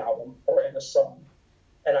an album or in a song,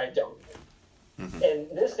 and I don't. Mm-hmm. In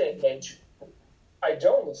this day and age, I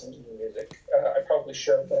don't listen to new music. I probably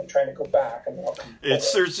should, but I'm trying to go back and I'll come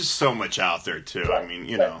There's just so much out there too. Right. I mean,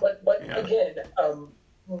 you know. But again,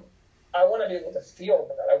 I want to be able to feel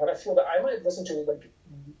that. I want to feel that. I might listen to, like,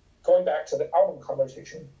 going back to the album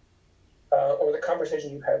conversation, or the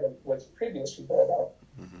conversation you had with previous people about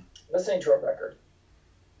listening to a record.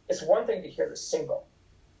 It's one thing to hear the single,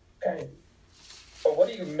 okay? But what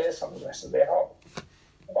do you miss on the rest of the album?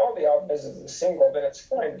 If all the album is a single, then it's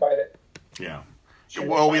fine by the. Yeah.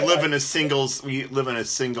 Well, we live in a single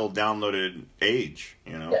downloaded age,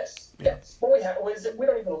 you know. Yes. But we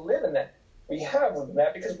don't even live in that. We have lived in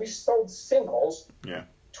that because we sold singles. Yeah.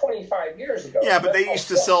 25 years ago. Yeah, but they used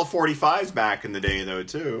to sell 45s back in the day, though,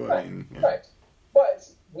 too. Right. I mean, yeah. Right. But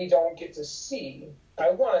we don't get to see. I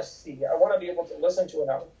want to see. I want to be able to listen to an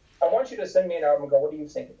album. I want you to send me an album and go, what do you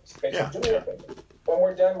think of this? Okay, so do me a favor. When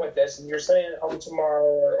we're done with this, and you're sending it home tomorrow,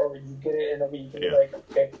 or you get it in a week, and you're like,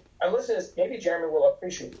 okay, I'm listening to this. Maybe Jeremy will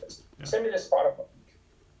appreciate this. Yeah. Send me the Spotify link.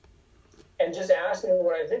 And just ask me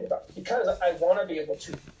what I think about it. Because I want to be able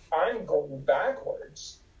to. I'm going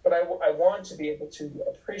backwards, but I want to be able to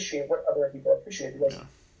appreciate what other people appreciate. Because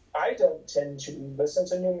I don't tend to listen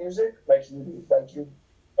to new music like you do.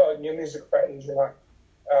 New music Fridays, you're not.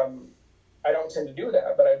 I don't tend to do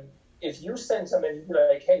that, but if you send something, you'd be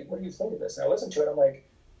like, hey, what do you think of this? And I listen to it, I'm like,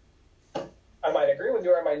 I might agree with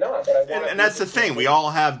you or I might not. But and that's the thing. We all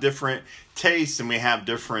have different tastes and we have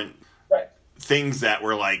different things that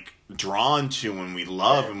we're like drawn to and we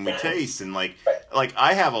love and we taste. And like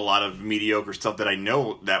I have a lot of mediocre stuff that I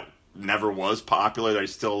know that never was popular that I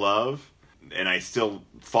still love. And I still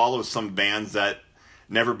follow some bands that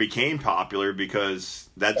never became popular because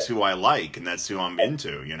that's who I like and that's who I'm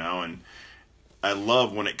into, you know. And I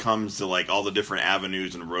love when it comes to like all the different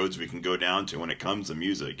avenues and roads we can go down to when it comes to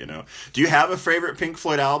music, you know. Do you have a favorite Pink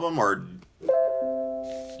Floyd album or?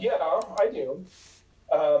 Yeah, I do.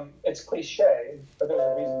 It's cliche, but there's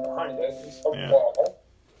a reason behind it. It's Wall.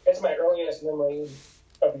 It's my earliest memory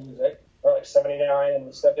of music. Like 79 and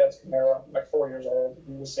the Stepdad's Camaro. I'm like 4 years old.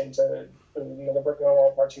 Listening to the Brick on the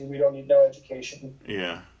Wall Part 2. We don't need no education.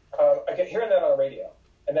 Yeah. I kept hearing that on the radio,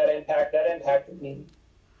 and that impacted me.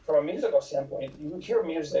 From a musical standpoint, you hear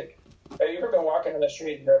music. Have you ever been walking on the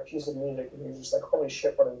street and hear a piece of music and you're just like, holy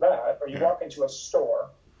shit, what is that? Or you walk into a store.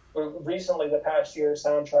 Recently, the past year,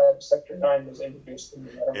 Soundtribe Sector 9 was introduced to me.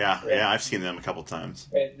 Yeah, I've seen them a couple times.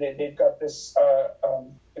 They've got this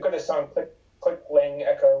song, Click Bling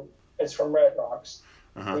Echo. It's from Red Rocks.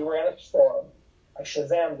 Uh-huh. We were in a store. I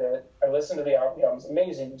Shazammed it. I listened to the album. The album's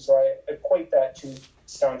amazing. So I equate that to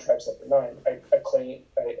Soundtribe Sector 9.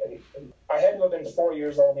 I had to have been 4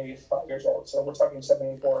 years old, maybe 5 years old. So we're talking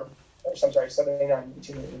 79,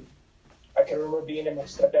 1980. I can remember being in my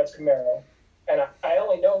stepdad's Camaro, And I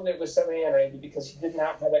only know that it was 79 or 80 because he did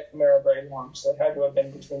not have that Camaro very long, so it had to have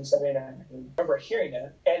been between 79 and 80. I remember hearing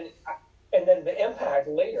it, and then the Impact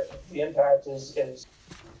later. The Impact is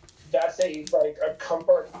that's a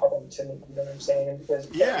comfort album to me. You know what I'm saying? Because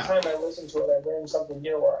every time I listen to it, I learn something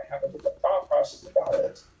new, or I have a different thought process about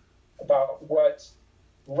it, about what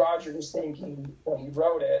Roger was thinking when he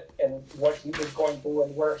wrote it, and what he was going through,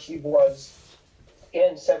 and where he was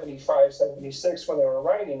in 75, 76 when they were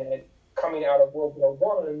writing it, coming out of World War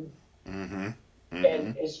One,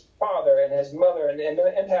 and his father and his mother, and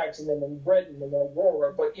the impacts, and then in Britain and the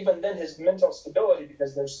war. But even then, his mental stability,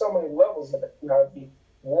 because there's so many levels of it. You have the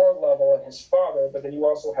war level and his father, but then you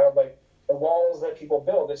also have like the walls that people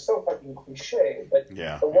build. It's so fucking cliche, but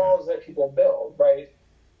the walls that people build, right?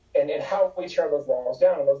 And how we tear those walls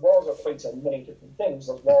down. And those walls equate to many different things.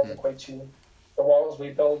 Those walls equate to the walls we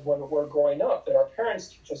build when we're growing up, that our parents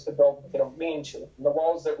teach us to build, but they don't mean to. And the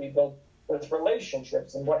walls that we build with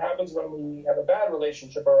relationships, and what happens when we have a bad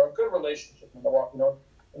relationship or a good relationship in the wall, you know.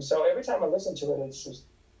 And so every time I listen to it, it's just,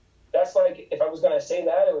 that's like, if I was going to say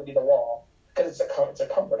that, it would be The Wall, because it's a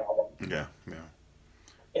comfort album. Yeah.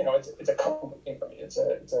 You know, it's a comfort thing for me. It's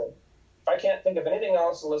a. If I can't think of anything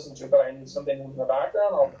else to listen to, but I need something in the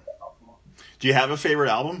background, I'll put that album on. Do you have a favorite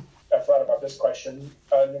album? I've thought about this question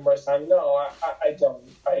numerous times. No, I don't.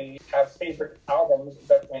 I have favorite albums at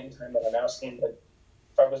that point in time that I'm asking, but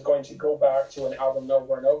if I was going to go back to an album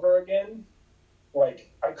over and over again, like,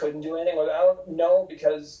 I couldn't do anything without. No,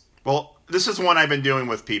 because... Well, this is one I've been doing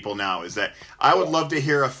with people now, is that I would love to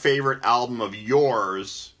hear a favorite album of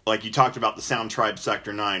yours, like you talked about the Sound Tribe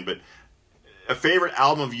Sector 9, but a favorite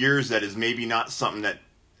album of yours that is maybe not something that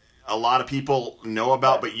a lot of people know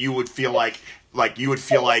about, but you would feel like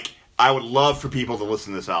I would love for people to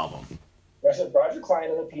listen to this album. I said Roger Clyne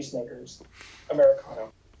and the Peacemakers,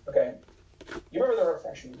 Americano. Okay. You remember The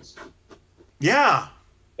Refreshments? Yeah.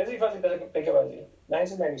 Busy Fuzzy Big Fuzzy,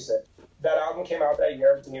 1996. That album came out that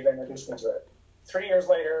year. Didn't even introduce me to it. 3 years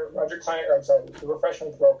later, The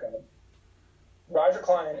Refreshments broke up. Roger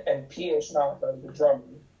Clyne and P.H. Napa, the drummer,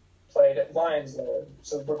 played at Lions there.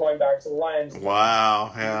 So we're going back to the Lions.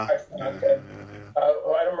 Wow, yeah. Okay. I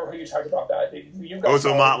don't remember who you talked about that.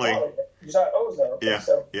 Ozo Motley. You saw Ozo. Okay.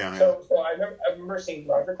 Yeah. So I remember seeing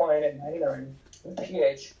Roger Clyne in 99 with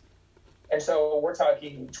PH. And so we're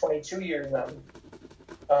talking 22 years now.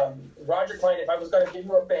 Roger Clyne, if I was going to give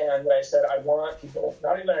you a band that I said I want people,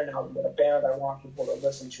 not even an album, but a band I want people to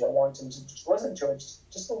listen to, I want them to just listen to it,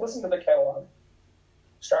 just to listen to the catalog.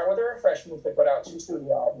 Start with The Refreshments. They put out 2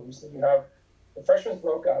 studio albums. Then you have The Refreshments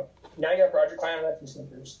broke up. Now you have Roger Clyne and the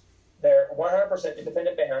Peacemakers. They're 100%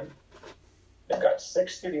 independent band. They've got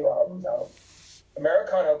 6 studio albums out.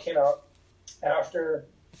 Americano came out after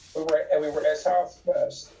we were at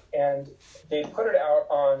Southwest, and they put it out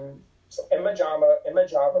on Emma Java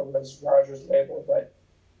was Roger's label, but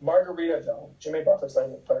Margaritaville, Jimmy Buffett's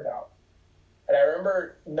label, put it out. And I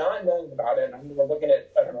remember not knowing about it, and I remember looking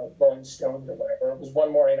at, I don't know, Rolling Stones or whatever. It was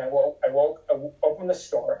one morning I opened the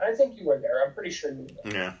store. I think you were there. I'm pretty sure you were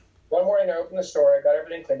there. Yeah. One morning I opened the store, I got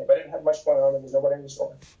everything cleaned up. I didn't have much going on, there was nobody in the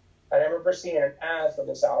store. And I remember seeing an ad for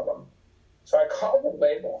this album. So I called the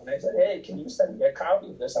label, and I said, hey, can you send me a copy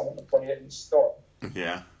of this? I want to play it in the store.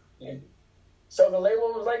 Yeah. So the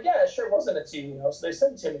label was like, yeah, sure, we'll send it to you. So they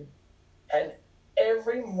sent it to me. And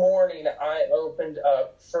every morning I opened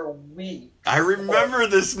up for weeks. I remember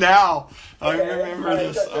this now. I remember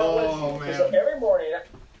this. Oh, man. So every morning,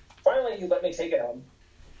 finally you let me take it home.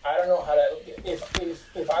 I don't know how to,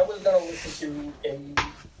 if I was going to listen to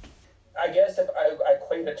I guess if I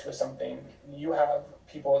equate it to something, you have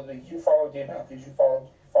people that you follow Dave Matthews, you follow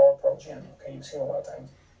Pearl Jam, okay, you've seen a lot of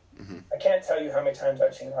times. Mm-hmm. I can't tell you how many times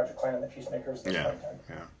I've seen Roger Clyne and the Peacemakers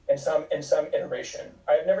in some iteration.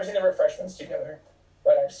 I've never seen The Refreshments together,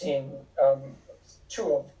 but I've seen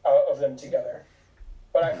 2 of them together.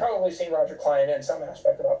 But I've probably seen Roger Clyne in some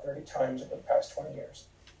aspect about 30 times over the past 20 years.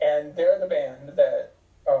 And they're the band that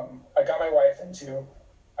I got my wife into.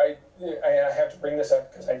 I have to bring this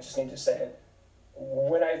up because I just need to say it.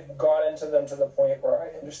 When I got into them to the point where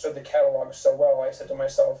I understood the catalog so well, I said to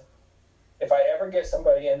myself, if I ever get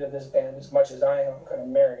somebody into this band as much as I am, I'm going to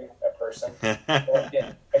marry that person. Well, I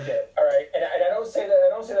did. All right, and I don't say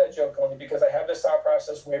that jokingly because I have this thought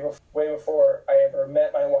process way before I ever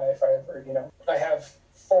met my wife. I have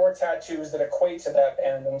 4 tattoos that equate to that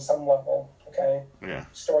band on some level. Okay. Yeah.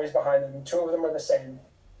 Stories behind them. 2 of them are the same.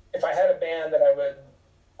 If I had a band that I would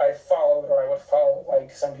follow, like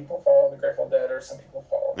some people follow the Grateful Dead, or some people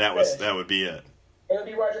follow that would be it. it would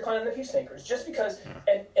be Roger Klein and the Peacemakers. Just because,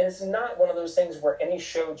 and it's not one of those things where any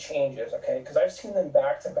show changes, okay? Because I've seen them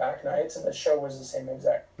back-to-back nights, and the show was the same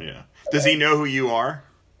exact. Yeah. Does he know who you are?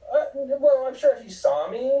 Well, I'm sure if he saw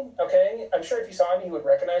me, okay? I'm sure if he saw me, he would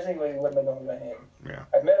recognize me, but he wouldn't have known my name. Yeah.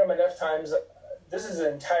 I've met him enough times. This is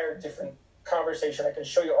an entire different conversation. I can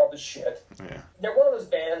show you all this shit. Yeah. They're one of those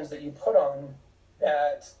bands that you put on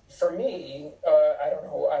that, for me, I don't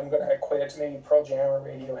know, I'm going to equate it to maybe Pearl Jam or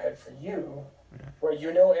Radiohead for you, where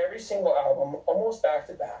you know every single album almost back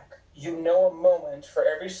to back. You know a moment for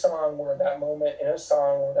every song where that moment in a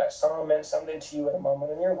song, where that song meant something to you at a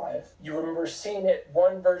moment in your life. You remember seeing it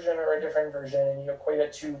one version or a different version, and you equate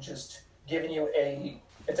it to just giving you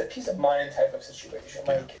it's a peace of mind type of situation.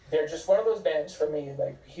 Like, they're just one of those bands for me.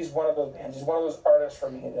 Like, he's one of those bands. He's one of those artists for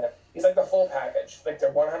me that he's like the full package. Like,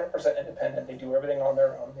 they're 100% independent. They do everything on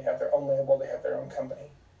their own. They have their own label. They have their own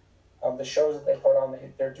company. The shows that they put on,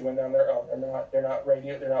 they're doing it on their own. They're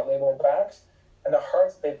not labeled backs. And the heart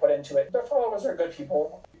that they put into it. Their followers are good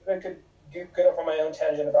people. I could get up on my own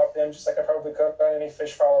tangent about them, just like I probably could about any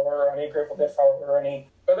Fish follower or any Grateful Dead follower or any.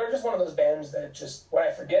 But they're just one of those bands that just, when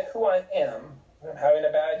I forget who I am, when I'm having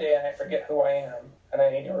a bad day and I forget who I am, and I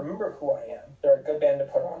need to remember who I am, they're a good band to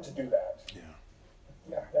put on to do that.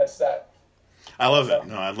 Yeah, that's that. I love it.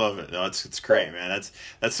 No, I love it. No, it's great, man.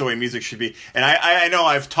 That's the way music should be. And I know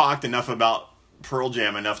I've talked enough about Pearl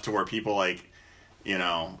Jam enough to where people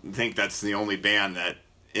think that's the only band that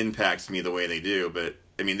impacts me the way they do. But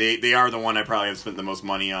I mean, they are the one I probably have spent the most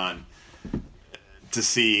money on to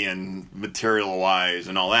see and material wise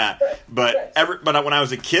and all that. But when I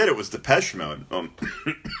was a kid, it was Depeche Mode.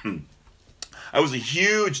 I was a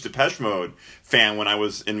huge Depeche Mode fan when I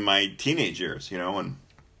was in my teenage years,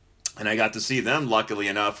 and I got to see them, luckily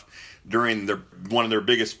enough, during one of their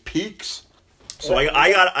biggest peaks. So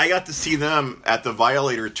I got to see them at the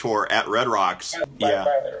Violator tour at Red Rocks. Yeah,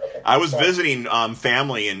 okay. I was visiting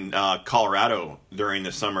family in Colorado during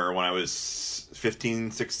the summer when I was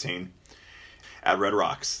 15, 16 at Red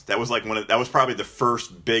Rocks. That was that was probably the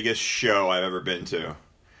first biggest show I've ever been to.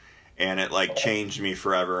 And it changed me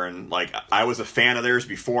forever. And I was a fan of theirs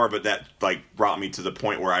before, but that brought me to the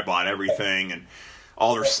point where I bought everything and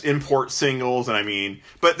all their import singles. And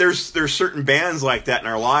but there's certain bands like that in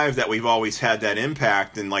our lives that we've always had that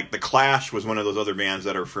impact. And The Clash was one of those other bands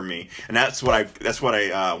that are for me. And that's what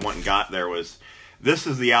I went and got there was, this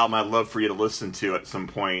is the album I'd love for you to listen to at some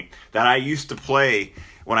point that I used to play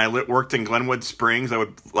when I worked in Glenwood Springs. I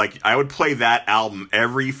would play that album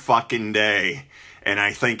every fucking day. And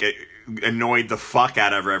I think it annoyed the fuck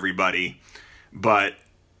out of everybody, but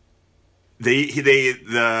the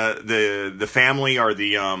family or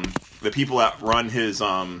the people that run his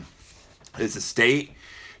estate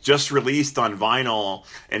just released on vinyl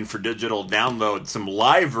and for digital download some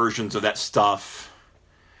live versions of that stuff,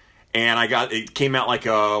 and it came out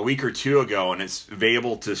a week or two ago, and it's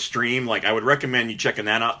available to stream. I would recommend you checking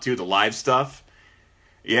that out too, the live stuff.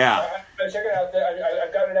 Yeah. Check it out.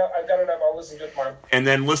 I've got it out. I'll listen to it tomorrow. And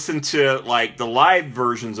then listen to the live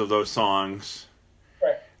versions of those songs.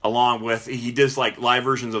 Right. Along with he does live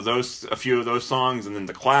versions of a few of those songs, and then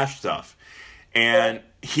the Clash stuff. And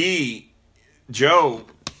Joe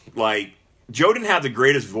didn't have the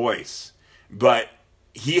greatest voice, but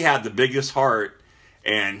he had the biggest heart,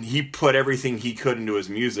 and he put everything he could into his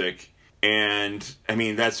music. And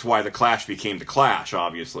that's why the Clash became the Clash,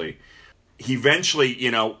 obviously. He eventually,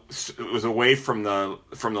 was away from the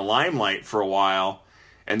limelight for a while,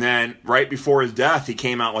 and then right before his death, he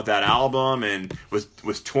came out with that album and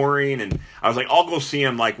was touring. And I was like, I'll go see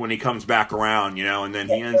him when he comes back around, And then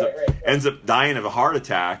he ends up dying of a heart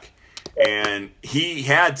attack, and he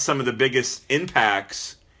had some of the biggest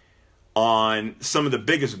impacts on some of the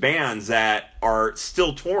biggest bands that are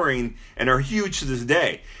still touring and are huge to this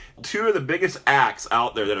day. Two of the biggest acts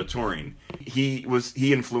out there that are touring, he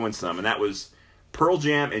influenced them, and that was Pearl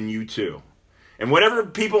Jam and U2. And whatever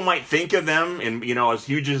people might think of them, and as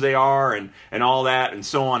huge as they are, and all that, and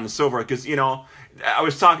so on and so forth. Because I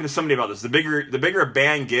was talking to somebody about this. The bigger a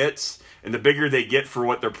band gets, and the bigger they get for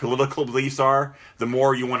what their political beliefs are, the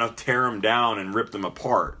more you want to tear them down and rip them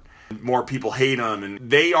apart. More people hate them, and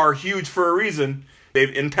they are huge for a reason.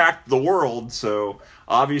 They've impacted the world, so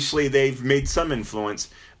obviously they've made some influence.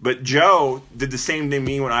 But Joe did the same to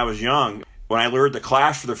me when I was young. When I heard the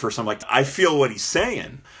Clash for the first time, I feel what he's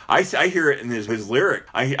saying. I hear it in his lyric.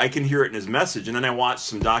 I can hear it in his message. And then I watched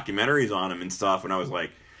some documentaries on him and stuff, and I was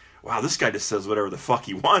like, wow, this guy just says whatever the fuck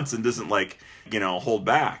he wants and doesn't hold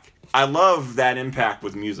back. I love that impact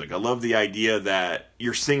with music. I love the idea that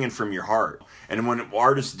you're singing from your heart. And when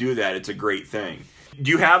artists do that, it's a great thing.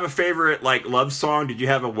 do you have a favorite like love song? Did you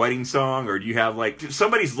have a wedding song, or do you have like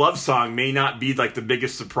somebody's love song may not be like the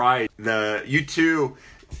biggest surprise? The U2.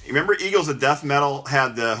 Remember Eagles of Death Metal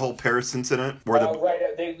had the whole Paris incident where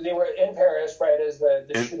right, they were in Paris, right, as the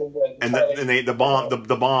shooting the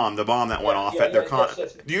bomb that went off at their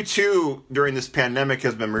concert. U2 during this pandemic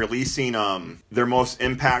has been releasing their most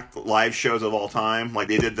impact live shows of all time. Like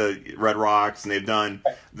they did the Red Rocks and they've done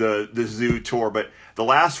the Zoo tour, but the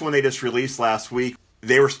last one they just released last week,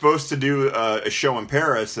 they were supposed to do a show in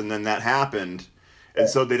Paris, and then that happened, and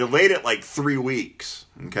so they delayed it like 3 weeks.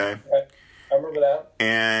 Okay. Right. I remember that.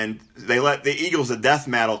 And they let the Eagles of Death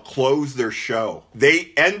Metal close their show.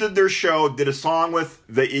 They ended their show, did a song with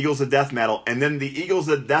the Eagles of Death Metal, and then the Eagles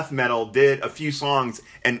of Death Metal did a few songs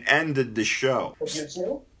and ended the show. With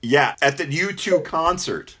U2? Yeah, at the U2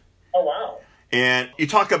 concert. Oh, wow. And you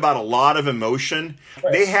talk about a lot of emotion.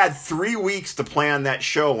 Right. They had 3 weeks to plan that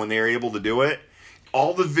show when they were able to do it.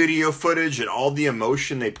 All the video footage and all the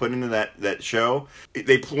emotion they put into that show.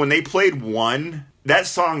 When they played One, that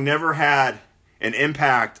song never had an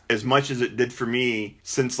impact as much as it did for me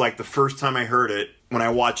since like the first time I heard it when I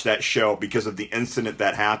watched that show, because of the incident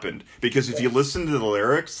that happened. Because if you listen to the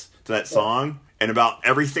lyrics to that song and about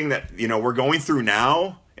everything that we're going through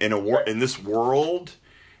now in this world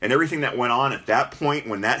and everything that went on at that point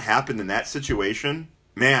when that happened in that situation,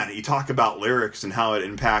 man, you talk about lyrics and how it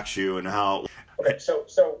impacts you and how. Okay, so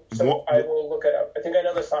I will look it up. I think I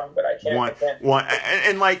know the song, but I can't.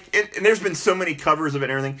 And there's been so many covers of it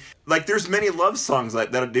and everything. Like, there's many love songs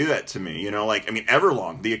that'll do that to me.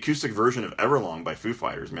 Everlong, the acoustic version of Everlong by Foo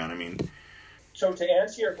Fighters, man. So to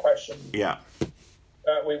answer your question, yeah,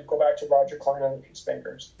 we go back to Roger Klein and the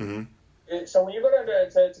Peacemakers. Mm-hmm. So when you go down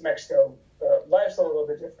to Mexico, life's a little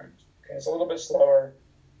bit different. Okay, it's a little bit slower,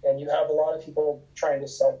 and you have a lot of people trying to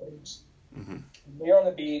sell things. Mm-hmm. You're on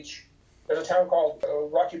the beach. There's a town called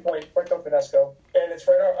Rocky Point, Puerto Peñasco, and it's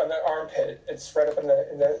right on the armpit. It's right up in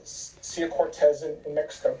the Sea of Cortez in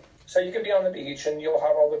Mexico. So you can be on the beach, and you'll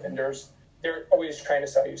have all the vendors. They're always trying to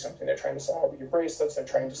sell you something. They're trying to sell you bracelets. They're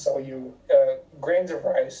trying to sell you grains of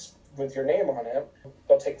rice with your name on it.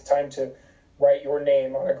 They'll take the time to write your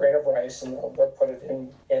name on a grain of rice, and they'll put it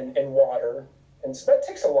in water. And so that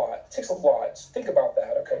takes a lot. It takes a lot. Think about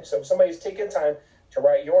that, okay? So somebody's taking time to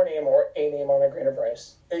write your name or a name on a grain of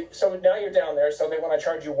rice. So now you're down there, so they want to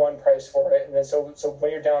charge you one price for it, and then so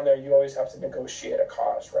when you're down there, you always have to negotiate a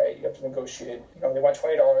cost, right? You have to negotiate, they want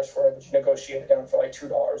 $20 for it, but you negotiate it down for like $2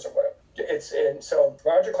 or whatever. So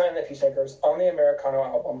Roger Klein and the Peacemakers on the Americano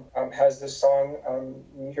album has this song,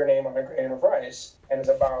 Your Name on a Grain of Rice, and it's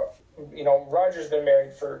about, Roger's been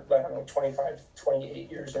married for, 25, 28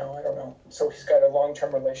 years now, I don't know. So he's got a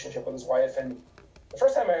long-term relationship with his wife, and the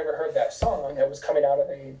first time I ever heard that song, it was coming out of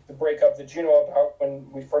the breakup that you know about when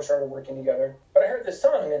we first started working together. But I heard this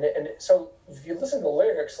song, and so if you listen to the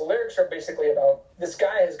lyrics are basically about this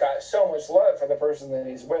guy has got so much love for the person that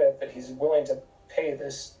he's with that he's willing to pay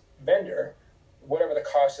this vendor whatever the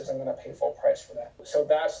cost is. I'm going to pay full price for that. So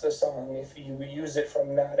that's the song. If you use it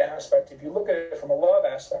from that aspect, if you look at it from a love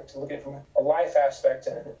aspect, look at it from a life aspect,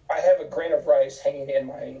 and I have a grain of rice hanging in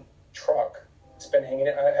my truck. It's been hanging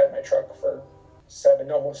in. I've had my truck for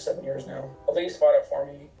almost 7 years now. Elise bought it for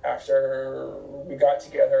me after we got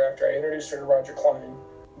together, after I introduced her to Roger Klein.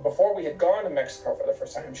 Before we had gone to Mexico for the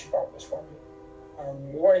first time, she bought this for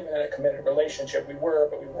me. We weren't even in a committed relationship. We were,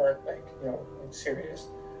 but we weren't serious.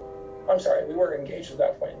 I'm sorry, we were engaged at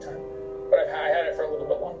that point in time. But I had it for a little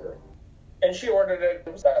bit longer. And she ordered it.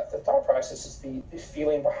 It was that the thought process is the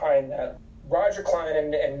feeling behind that. Roger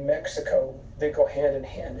Klein and Mexico, they go hand in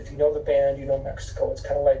hand. If you know the band, you know Mexico. It's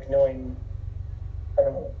kind of like knowing,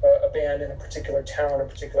 a band in a particular town, a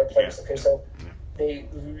particular place. Okay, so they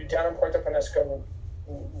down in Puerto Peñasco,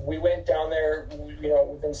 we went down there,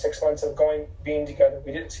 within 6 months of being together.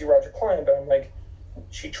 We didn't see Roger Klein, but I'm like,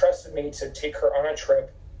 she trusted me to take her on a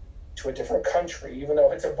trip to a different country, even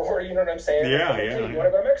though it's a border, you know what I'm saying? Yeah, hey, you want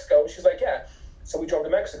to go to Mexico? She's like, yeah. So we drove to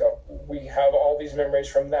Mexico. We have all these memories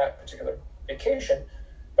from that particular vacation,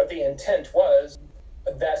 but the intent was,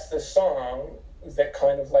 that's the song that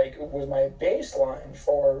kind of like was my baseline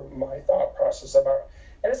for my thought process about,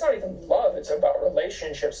 and it's not even love, it's about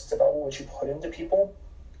relationships, it's about what you put into people,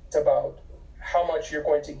 it's about how much you're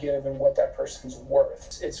going to give and what that person's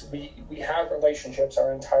worth. We have relationships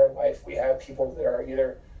our entire life. We have people that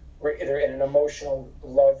are we're either in an emotional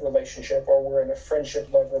love relationship or we're in a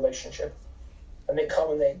friendship love relationship, and they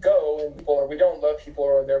come and they go, and people, or we don't love people,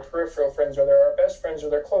 or they're peripheral friends, or they're our best friends,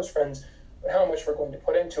 or they're close friends, but how much we're going to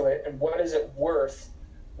put into it, and what is it worth?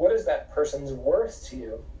 What is that person's worth to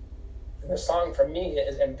you? And the song for me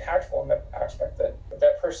is impactful in the aspect that if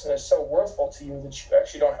that person is so worthful to you that you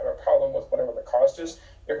actually don't have a problem with whatever the cost is,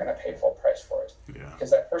 you're going to pay full price for it. Yeah.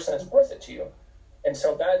 Because that person is worth it to you. And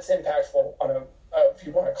so that's impactful on a, if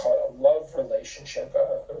you want to call it a love relationship,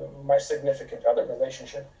 my significant other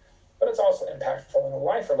relationship, but it's also impactful in a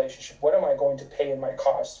life relationship. What am I going to pay in my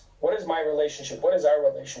cost? What is my relationship? What is our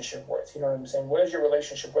relationship worth? You know what I'm saying? What is your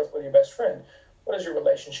relationship with your best friend? What is your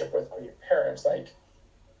relationship with your parents? Like,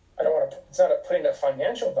 I don't want to, it's not putting a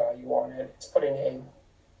financial value on it. It's putting a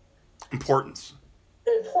importance,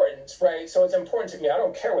 right? So it's important to me. I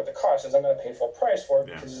don't care what the cost is. I'm going to pay full price for it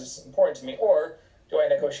because it's important to me. Or do I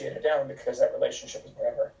negotiate it down because that relationship is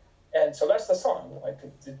whatever? And so that's the song. Like,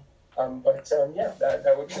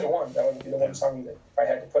 that would be the one. That would be the one song that if I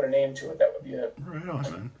had to put a name to it, that would be it. Right on,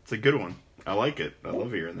 man. It's a good one. I like it. I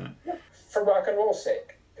love hearing that. Yeah. For rock and roll's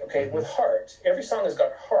sake, okay, with heart. Every song has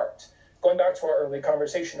got heart. Going back to our early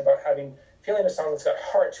conversation about feeling a song that's got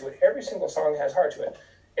heart to it. Every single song has heart to it.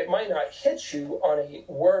 It might not hit you on a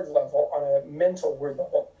word level, on a mental word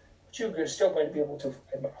level, but you're still going to be able to,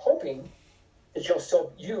 I'm hoping that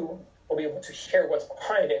you will be able to hear what's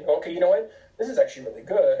behind it and go, okay, you know what? This is actually really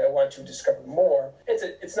good. I want to discover more.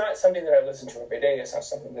 It's not something that I listen to every day. It's not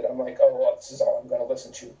something that I'm like, oh, well, this is all I'm going to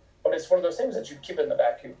listen to. But it's one of those things that you keep in the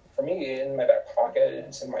back, for me, in my back pocket.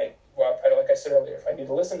 It's in my, like I said earlier, if I need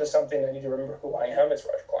to listen to something, I need to remember who I am. It's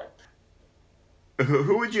Roger Klein.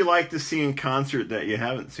 Who would you like to see in concert that you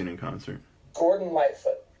haven't seen in concert? Gordon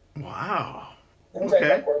Lightfoot. Wow.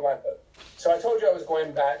 Okay. Gordon Lightfoot. So I told you I was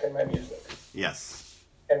going back in my music. Yes.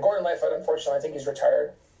 And Gordon Lightfoot, unfortunately, I think he's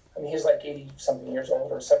retired. I mean, he's like 80-something years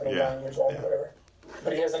old or 79 years old or whatever.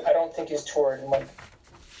 But I don't think he's toured in like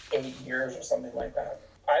 8 years or something like that.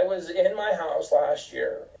 I was in my house last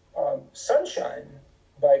year, Sunshine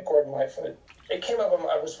by Gordon Lightfoot. It came up,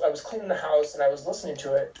 I was cleaning the house and I was listening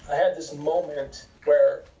to it. I had this moment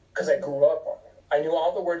where, because I grew up on it, I knew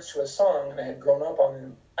all the words to a song and I had grown up on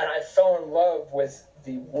them. And I fell in love with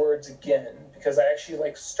the words again because I actually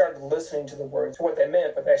started listening to the words, to what they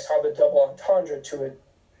meant, but I saw the double entendre to it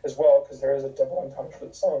as well, because there is a double entendre to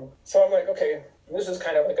the song. So I'm like, okay, this is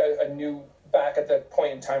kind of like a new, back at the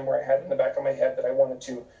point in time where I had in the back of my head that I wanted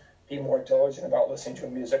to be more diligent about listening to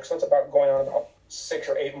music. So it's about going on about 6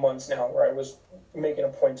 or 8 months now where I was making a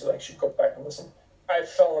point to should go back and listen. I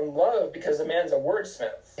fell in love because the man's a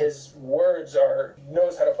wordsmith. His words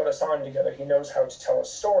knows how to put a song together. He knows how to tell a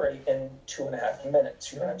story in 2.5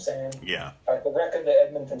 minutes. You know what I'm saying? Yeah. The record that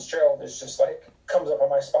Edmund Fitzgerald is just comes up on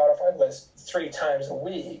my Spotify list 3 times a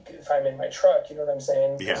week if I'm in my truck. You know what I'm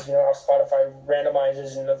saying? Because you know how Spotify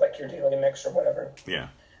randomizes your daily mix or whatever. Yeah.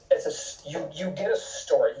 It's you get a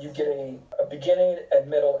story. You get a beginning, a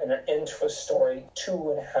middle, and an end to a story.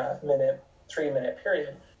 2.5 minute, 3 minute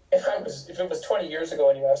period. If it was 20 years ago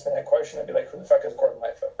and you asked me that question, I'd be like, who the fuck is Gordon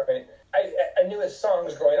Lightfoot, right? I knew his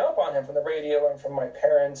songs growing up on him from the radio and from my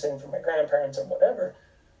parents and from my grandparents and whatever,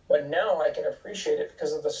 but now I can appreciate it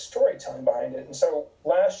because of the storytelling behind it. And so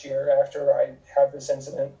last year, after I had this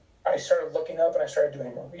incident, I started looking up and I started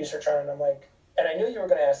doing more research on it, and I'm like, and I knew you were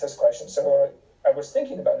going to ask this question, so I was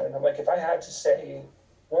thinking about it, and I'm like, if I had to say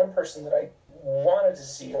one person that I wanted to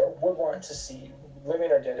see or would want to see,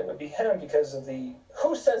 living or dead, it would be him because of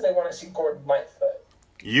who says they want to see Gordon Lightfoot?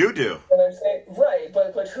 You do. And I'm saying, right,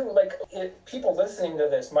 but who, people listening to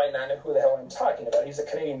this might not know who the hell I'm talking about. He's a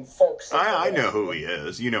Canadian folk singer. I know who he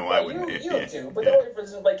is. You know, I would. You do, but the only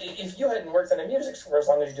reason, if you hadn't worked in a music store as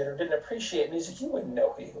long as you did or didn't appreciate music, you wouldn't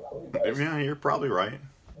know who he was. Yeah, you're probably right.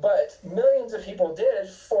 But millions of people did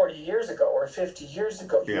 40 years ago or 50 years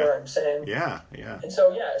ago. You know what I'm saying? Yeah. And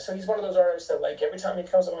so, so he's one of those artists that, every time he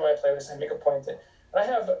comes up on my playlist, I make a point that, and I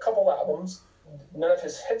have a couple albums, none of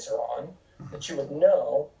his hits are on, that you would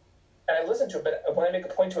know, and I listen to it, but when I make a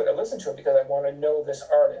point to it, I listen to it because I want to know this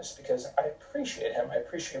artist, because I appreciate him, I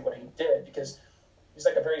appreciate what he did, because he's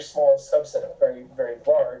a very small subset of a very, very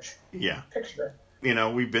large picture. You know,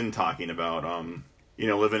 we've been talking about,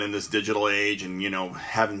 living in this digital age and,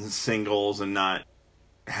 having singles and not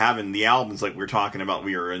having the albums like we're talking about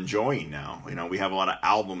we are enjoying now. We have a lot of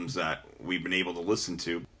albums that we've been able to listen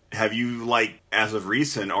to. Have you, as of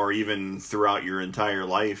recent or even throughout your entire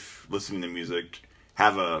life listening to music,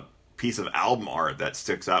 have a piece of album art that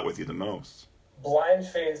sticks out with you the most? Blind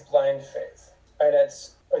Faith. And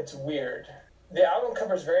it's weird. The album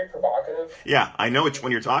cover is very provocative. Yeah, I know which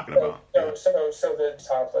one you're talking about. So the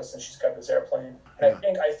topless, and she's got this airplane.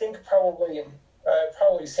 And I think probably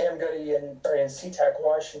Sam Goody and SeaTac,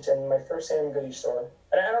 Washington, my first Sam Goody store.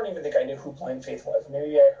 And I don't even think I knew who Blind Faith was.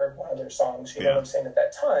 Maybe I heard one of their songs, you know what I'm saying, at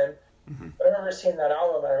that time. Mm-hmm. But I remember seeing that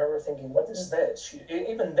album, and I remember thinking, what is this?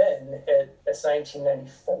 Even then, it's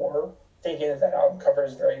 1994. thinking that album cover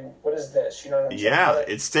is very, what is this? You know what I'm saying? Yeah,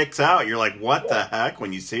 it sticks out. You're like, what the heck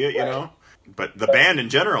when you see it, you know? But the band in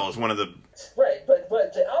general is one of the... Right, but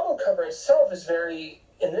the album cover itself is very,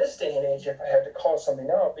 in this day and age, if I had to call something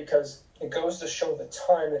out, because it goes to show the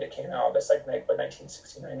time that it came out. That's like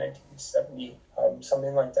 1969, 1970,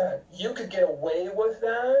 something like that. You could get away with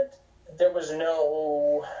that. There was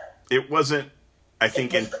no... It wasn't, I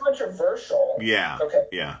think... It was controversial. Yeah. Okay.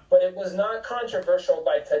 Yeah. But it was not controversial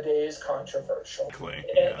like today's controversial.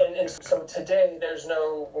 And so today, there's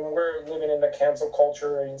no... When we're living in the cancel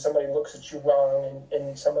culture and somebody looks at you wrong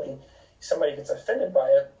and somebody gets offended by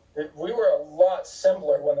it, we were a lot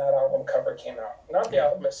simpler when that album cover came out. Not the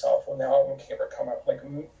album itself, when the album cover came out. Like,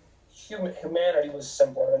 humanity was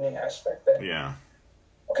simpler in the aspect that... Yeah.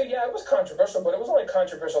 Okay, yeah, it was controversial, but it was only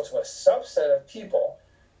controversial to a subset of people.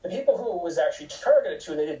 The people who it was actually targeted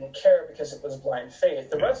to, they didn't care because it was blind faith.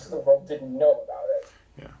 The rest of the world didn't know about it.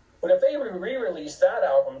 Yeah. But if they re-released that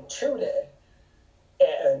album today,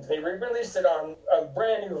 and they re-released it on a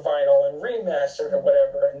brand new vinyl and remastered or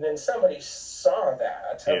whatever, and then somebody saw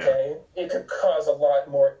that, okay, it could cause a lot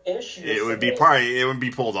more issues. It would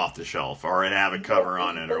be pulled off the shelf, or it'd have a cover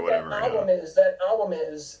on it, or whatever. That album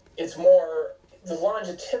is, it's more, the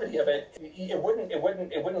longevity of it, it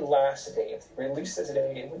wouldn't last today. If they released it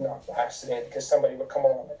today, it would not last today because somebody would come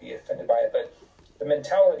along and be offended by it. But the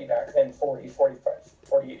mentality back then, 40, 45,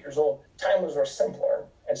 48 years old, times were simpler.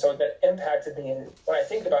 And so that impacted me. And when I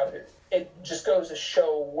think about it, it just goes to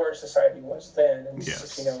show where society was then in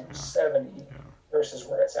 70 versus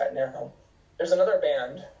where it's at now. There's another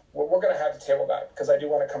band. We're going to have to table that because I do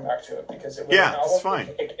want to come back to it because it was an album. It's fine.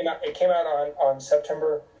 It came out on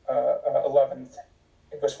September 11th.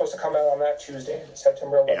 It was supposed to come out on that Tuesday,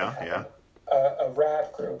 September 11th. A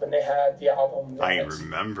rap group, and they had the album. I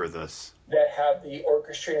remember this. That had the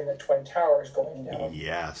orchestra and the Twin Towers going down.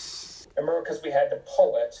 Yes. Remember, because we had to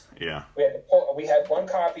pull it. Yeah. We had one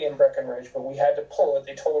copy in Breckenridge, but we had to pull it.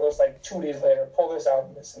 They told us like 2 days later, pull this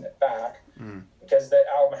album and send it back. Because the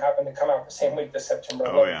album happened to come out the same week that September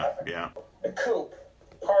 11th. Yeah. The Coop,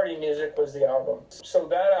 Party Music was the album. So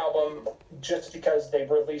that album, just because they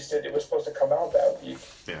released it, it was supposed to come out that week.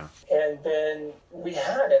 Yeah. And then we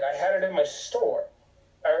had it. I had it in my store.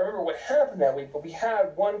 I remember what happened that week, but we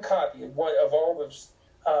had one copy of all those.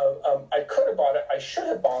 I could have bought it. I should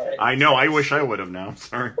have bought it. I know. I wish I would have now.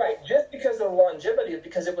 Sorry. Right. Just because of the longevity,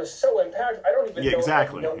 because it was so impactful. I don't even know.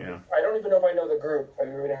 Exactly. I don't even know if I know the group. I've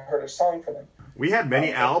even heard a song from them. We had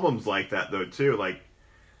many albums like that, though, too. Like,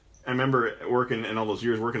 I remember working in all those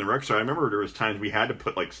years working in the record store. I remember there was times we had to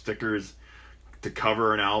put, like, stickers to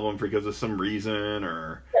cover an album because of some reason,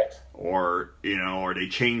 or they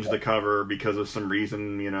changed the cover because of some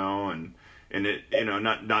reason, and it,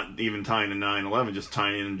 not even tying to 9/11, just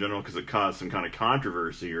tying in general because it caused some kind of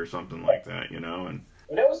controversy or something like that, and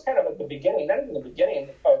that was kind of at the beginning, not even the beginning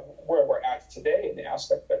of where we're at today in the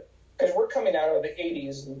aspect that, because we're coming out of the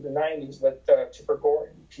 80s and the 90s with Tipper Gore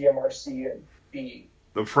and PMRC and the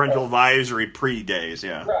parental advisory pre-days,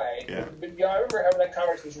 yeah. Right. Yeah. But, I remember having that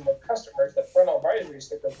conversation with customers that parental advisory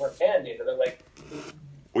stickers weren't mandated. They're like...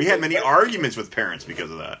 We had many arguments with parents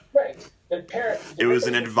because of that. Right. It was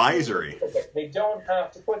an advisory. They don't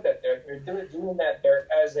have to put that there. They're doing that there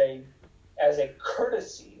as a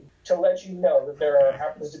courtesy to let you know that there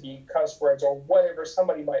happens to be cuss words or whatever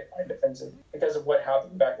somebody might find offensive because of what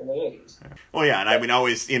happened back in the 80s. Well, yeah, and I mean,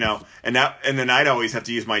 always, and then I'd always have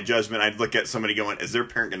to use my judgment. I'd look at somebody going, is their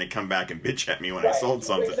parent going to come back and bitch at me when I sold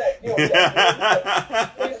something? Exactly.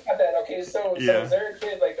 Okay, so is there a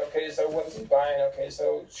kid, like, okay, so what is he buying? Okay,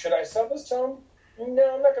 so should I sell this to him?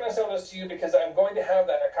 No, I'm not going to sell this to you because I'm going to have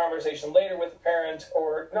that conversation later with the parent,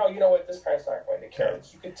 or, no, you know what, this parent's not going to care.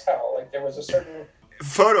 You could tell, like, there was a certain...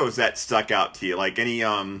 Photos that stuck out to you, like any,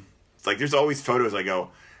 like there's always photos I go,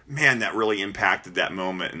 man, that really impacted that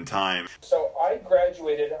moment in time. So I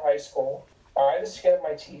graduated high school. I had to skin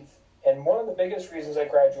my teeth. And one of the biggest reasons I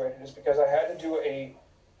graduated is because I had to do a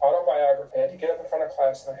autobiography. I had to get up in front of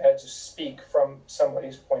class and I had to speak from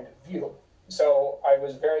somebody's point of view. So I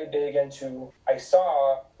was very big into,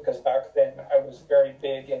 because back then I was very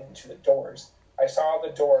big into the Doors. I saw the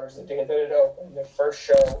Doors the day that it opened, the first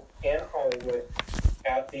show in Hollywood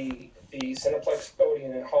at the Cineplex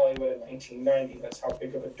Odeon in Hollywood in 1990. That's how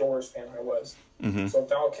big of a Doors fan I was. Mm-hmm. So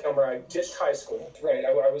Val Kilmer, I ditched high school. Right,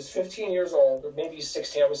 I was 15 years old, or maybe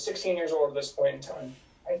 16. I was 16 years old at this point in time.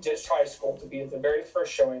 I ditched high school to be at the very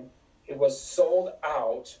first showing. It was sold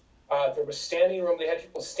out. There was standing room. They had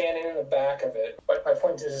people standing in the back of it. But my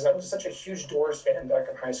point is I was such a huge Doors fan back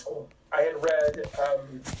in high school. I had read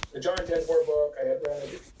the John Denver book. I had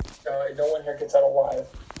read No One Here Gets Out Alive.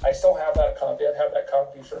 I still have that copy. I've had that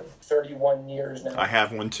copy for 31 years now. I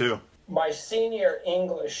have one too. My senior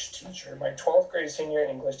English teacher, my 12th grade senior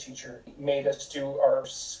English teacher, made us do our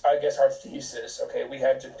thesis. Okay, we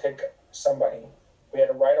had to pick somebody. We had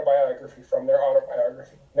to write a biography from their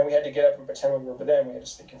autobiography. Then we had to get up and pretend we were them. We had to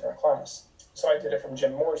speak in front of class. So I did it from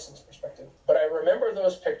Jim Morrison's perspective. But I remember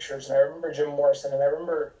those pictures, and I remember Jim Morrison, and I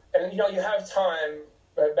remember, and you have time,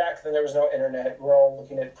 but back then there was no internet. We're all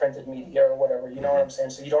looking at printed media or whatever, you know what I'm saying?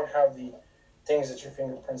 So you don't have the things at your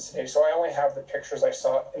fingerprints today. So I only have the pictures I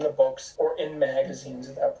saw in the books or in magazines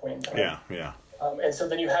at that point in time. Yeah. And so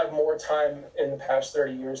then you have more time in the past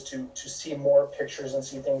 30 years to see more pictures and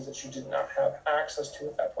see things that you did not have access to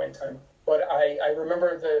at that point in time. But I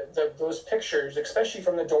remember those pictures, especially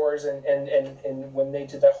from the Doors and when they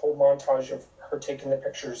did that whole montage of her taking the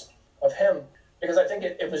pictures of him, because I think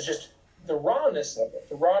it was just the rawness of it,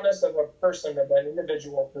 the rawness of a person, of an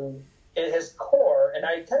individual who, at his core, and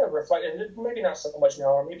I kind of reflect, and maybe not so much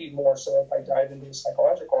now, or maybe more so if I dive into the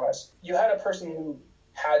psychological aspect, you had a person who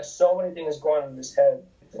had so many things going on in his head,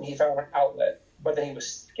 and he found an outlet, but then he was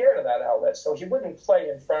scared of that outlet, so he wouldn't play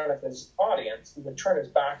in front of his audience. He would turn his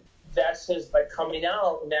back. That's his coming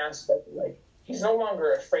out in aspect, he's no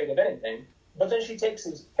longer afraid of anything. But then she takes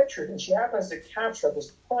these pictures, and she happens to capture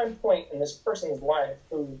this prime point in this person's life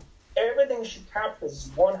who everything she captures is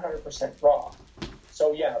 100% raw.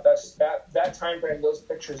 So yeah, that's that time frame, those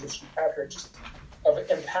pictures that she captured, just of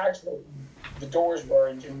impact the Doors were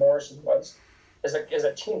and Jim Morrison was as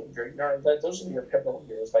a teenager. Those are your pivotal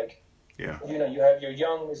years. You're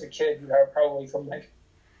young as a kid. You have probably from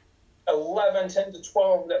 11, 10 to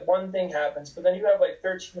 12 that one thing happens, but then you have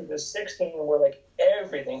 13 to 16 where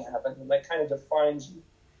everything happens and kind of defines you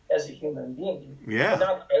as a human being. Yeah. I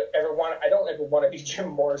don't ever want to be Jim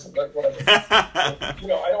Morrison, but I don't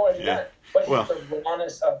want to do that. But the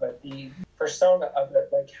rawness of it, the persona of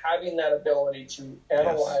it, having that ability to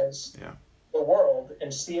analyze the world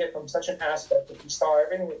and see it from such an aspect that he saw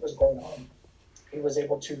everything that was going on. He was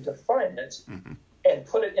able to define it and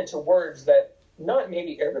put it into words that not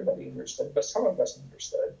maybe everybody understood, but some of us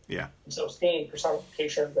understood. Yeah. And so seeing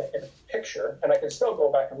personification in a picture, and I can still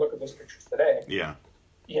go back and look at those pictures today. Yeah.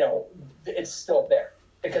 It's still there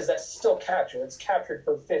because that's still captured. It's captured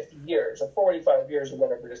for 50 years or 45 years or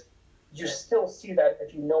whatever it is. You still see that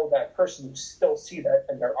if you know that person. You still see that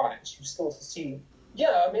in their eyes. You still see.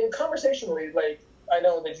 Yeah, I mean, conversationally, I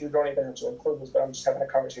know that you don't even have to include this, but I'm just having a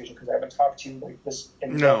conversation because I haven't talked to you this.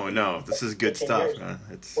 No, this is good stuff.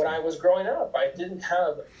 When I was growing up, I didn't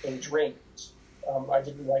have any dreams. I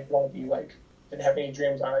didn't want to be didn't have any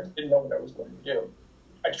dreams on it. I didn't know what I was going to do.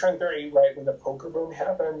 I turned 30 right when the poker boom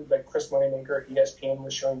happened. Chris Moneymaker, ESPN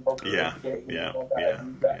was showing poker. Yeah.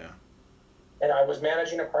 And I was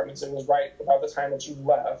managing apartments. It was right about the time that you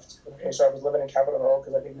left. Okay, so I was living in Capitol Hill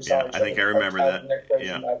because I think we saw each other. I think I remember that.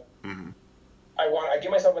 Yeah. Mm-hmm. I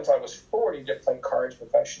gave myself until I was 40 to play cards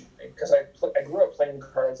professionally because I grew up playing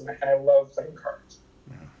cards and I love playing cards.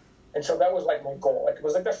 Yeah. And so that was my goal. It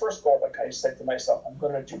was the first goal. I said to myself, I'm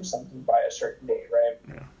going to do something by a certain date, right?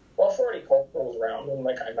 Yeah. Well, 40 rolls around and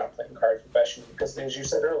I'm not playing cards professionally because, as you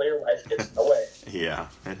said earlier, life gets in the way. Yeah,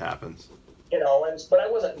 it happens. But I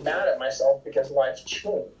wasn't mad at myself because life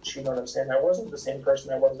changed. You know what I'm saying? I wasn't the same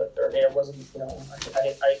person I was at 30. I wasn't.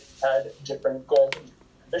 I had different goals and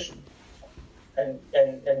ambitions.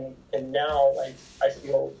 And now, I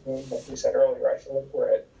feel, like we said earlier, I feel like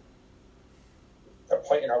we're at a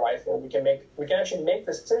point in our life where we can actually make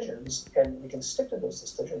decisions and we can stick to those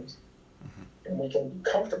decisions. And we can be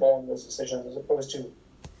comfortable in those decisions as opposed to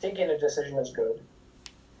thinking a decision is good,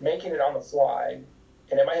 making it on the fly,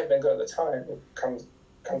 and it might have been good at the time, but come to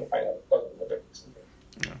find out it wasn't a good something.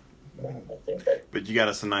 Yeah. I think that. But you got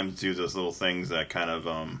to sometimes do those little things that kind of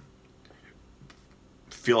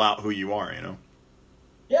feel out who you are,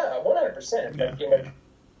 Yeah, 100%.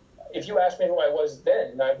 If you asked me who I was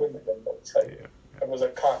then, I wouldn't have been able to tell you. I was a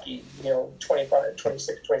cocky, 25,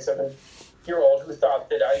 26, 27-year-old who thought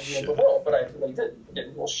that I ruled the world, but I really didn't. I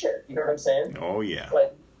didn't rule shit. You know what I'm saying? Oh, yeah.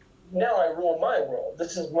 Now I rule my world.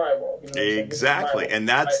 This is my world. Exactly. And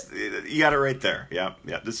that's, you got it right there. Yeah.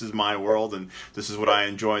 This is my world, and this is what I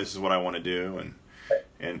enjoy. This is what I want to do.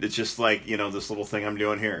 And it's just this little thing I'm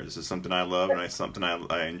doing here. This is something I love, and it's something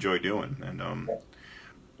I enjoy doing. And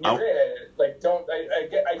you're great at it.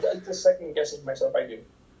 I get the second guessing myself. I do,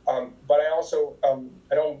 but I also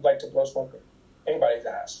I don't like to blow smoke anybody's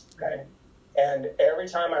ass. Okay, and every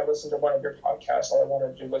time I listen to one of your podcasts, all I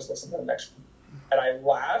wanted to do was listen to the next one, and I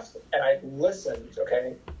laughed and I listened.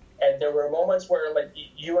 Okay, and there were moments where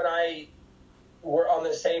you and I were on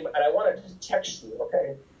the same, and I wanted to text you.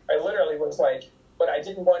 Okay, I literally was but I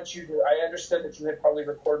didn't want you to. I understood that you had probably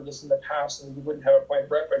recorded this in the past, and you wouldn't have a point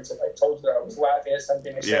of reference if I told you that I was laughing at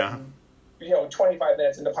something. Except, 25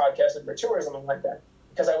 minutes into podcast number 2 or something like that,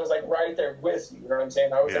 because I was like right there with you. You know what I'm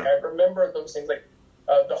saying? I was like, I remember those things, like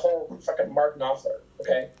the whole fucking Mark Knopfler.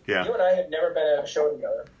 Okay, you and I had never been at a show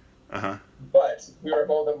together, but we were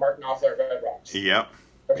both at Mark Knopfler at Red Rocks. Yep.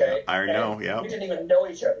 Okay, I know. We didn't even know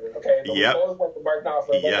each other. Okay, but we both went to Mark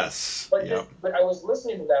Knopfler. Yes. But I was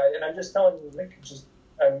listening to that, and I'm just telling you, like,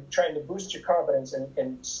 I'm trying to boost your confidence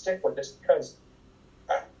and stick with this, because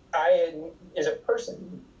I as a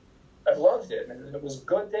person, I loved it, and it was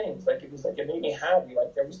good things. Like, it made me happy.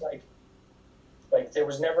 Like, there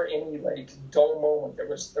was never any like dull moment. There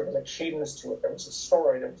was a cadence to it. There was a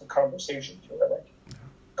story. There was a conversation to it. Like,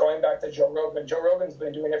 going back to Joe Rogan. Joe Rogan's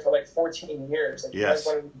been doing it for like 14 years. Like, he was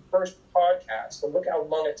one of the first podcasts, but look how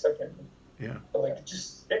long it took him. Yeah. But like,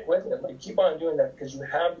 just stick with it. Like, keep on doing that, because you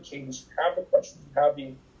have the cadence, you have the questions,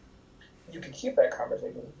 you can keep that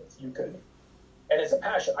conversation. You could, and it's a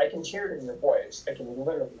passion. I can hear it in your voice. I can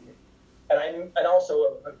literally, and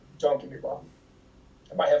also, don't get me wrong,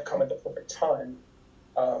 it might have come at the perfect time.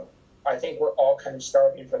 I think we're all kind of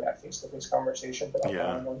starving for that face-to-face conversation, for that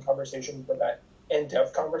one-on-one conversation, for that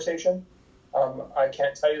in-depth conversation. I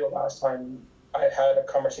can't tell you the last time I had a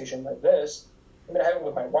conversation like this. I mean, I have it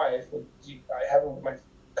with my wife. I have it with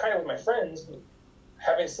my friends. But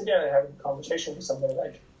sit down and having a conversation with somebody,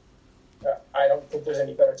 like, I don't think there's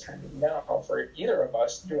any better time than now for either of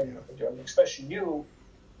us doing what we're doing, especially you,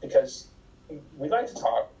 because we like to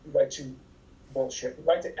talk. We like to bullshit. We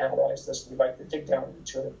like to analyze this. We like to dig down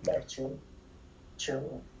into it. We like to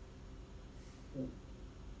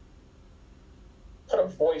put a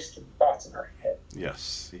voice to thoughts in our head.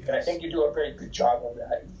 Yes. And I think you do a very good job of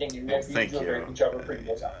that. I think you do a very good job of bringing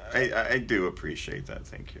those out. I do appreciate that.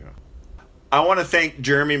 Thank you. I want to thank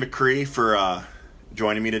Jeremy McCree for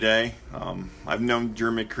joining me today. I've known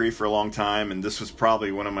Jeremy McCree for a long time, and this was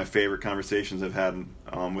probably one of my favorite conversations I've had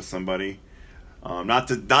with somebody. Not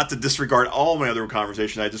to disregard all my other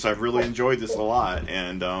conversations. I've really enjoyed this a lot,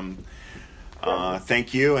 and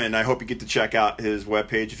thank you. And I hope you get to check out his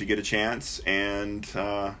webpage if you get a chance. And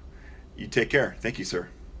you take care. Thank you, sir.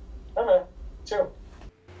 Sure.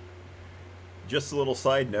 Just a little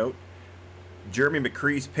side note. Jeremy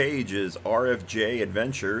McCree's page is RFJ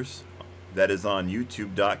Adventures. That is on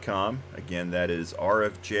YouTube.com. Again, that is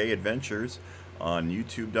RFJ Adventures on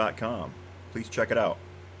YouTube.com. Please check it out.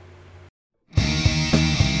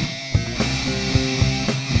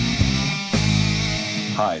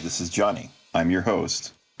 Hi, this is Johnny. I'm your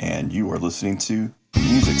host, and you are listening to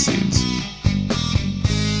Music Seeds.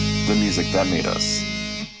 The music that made us.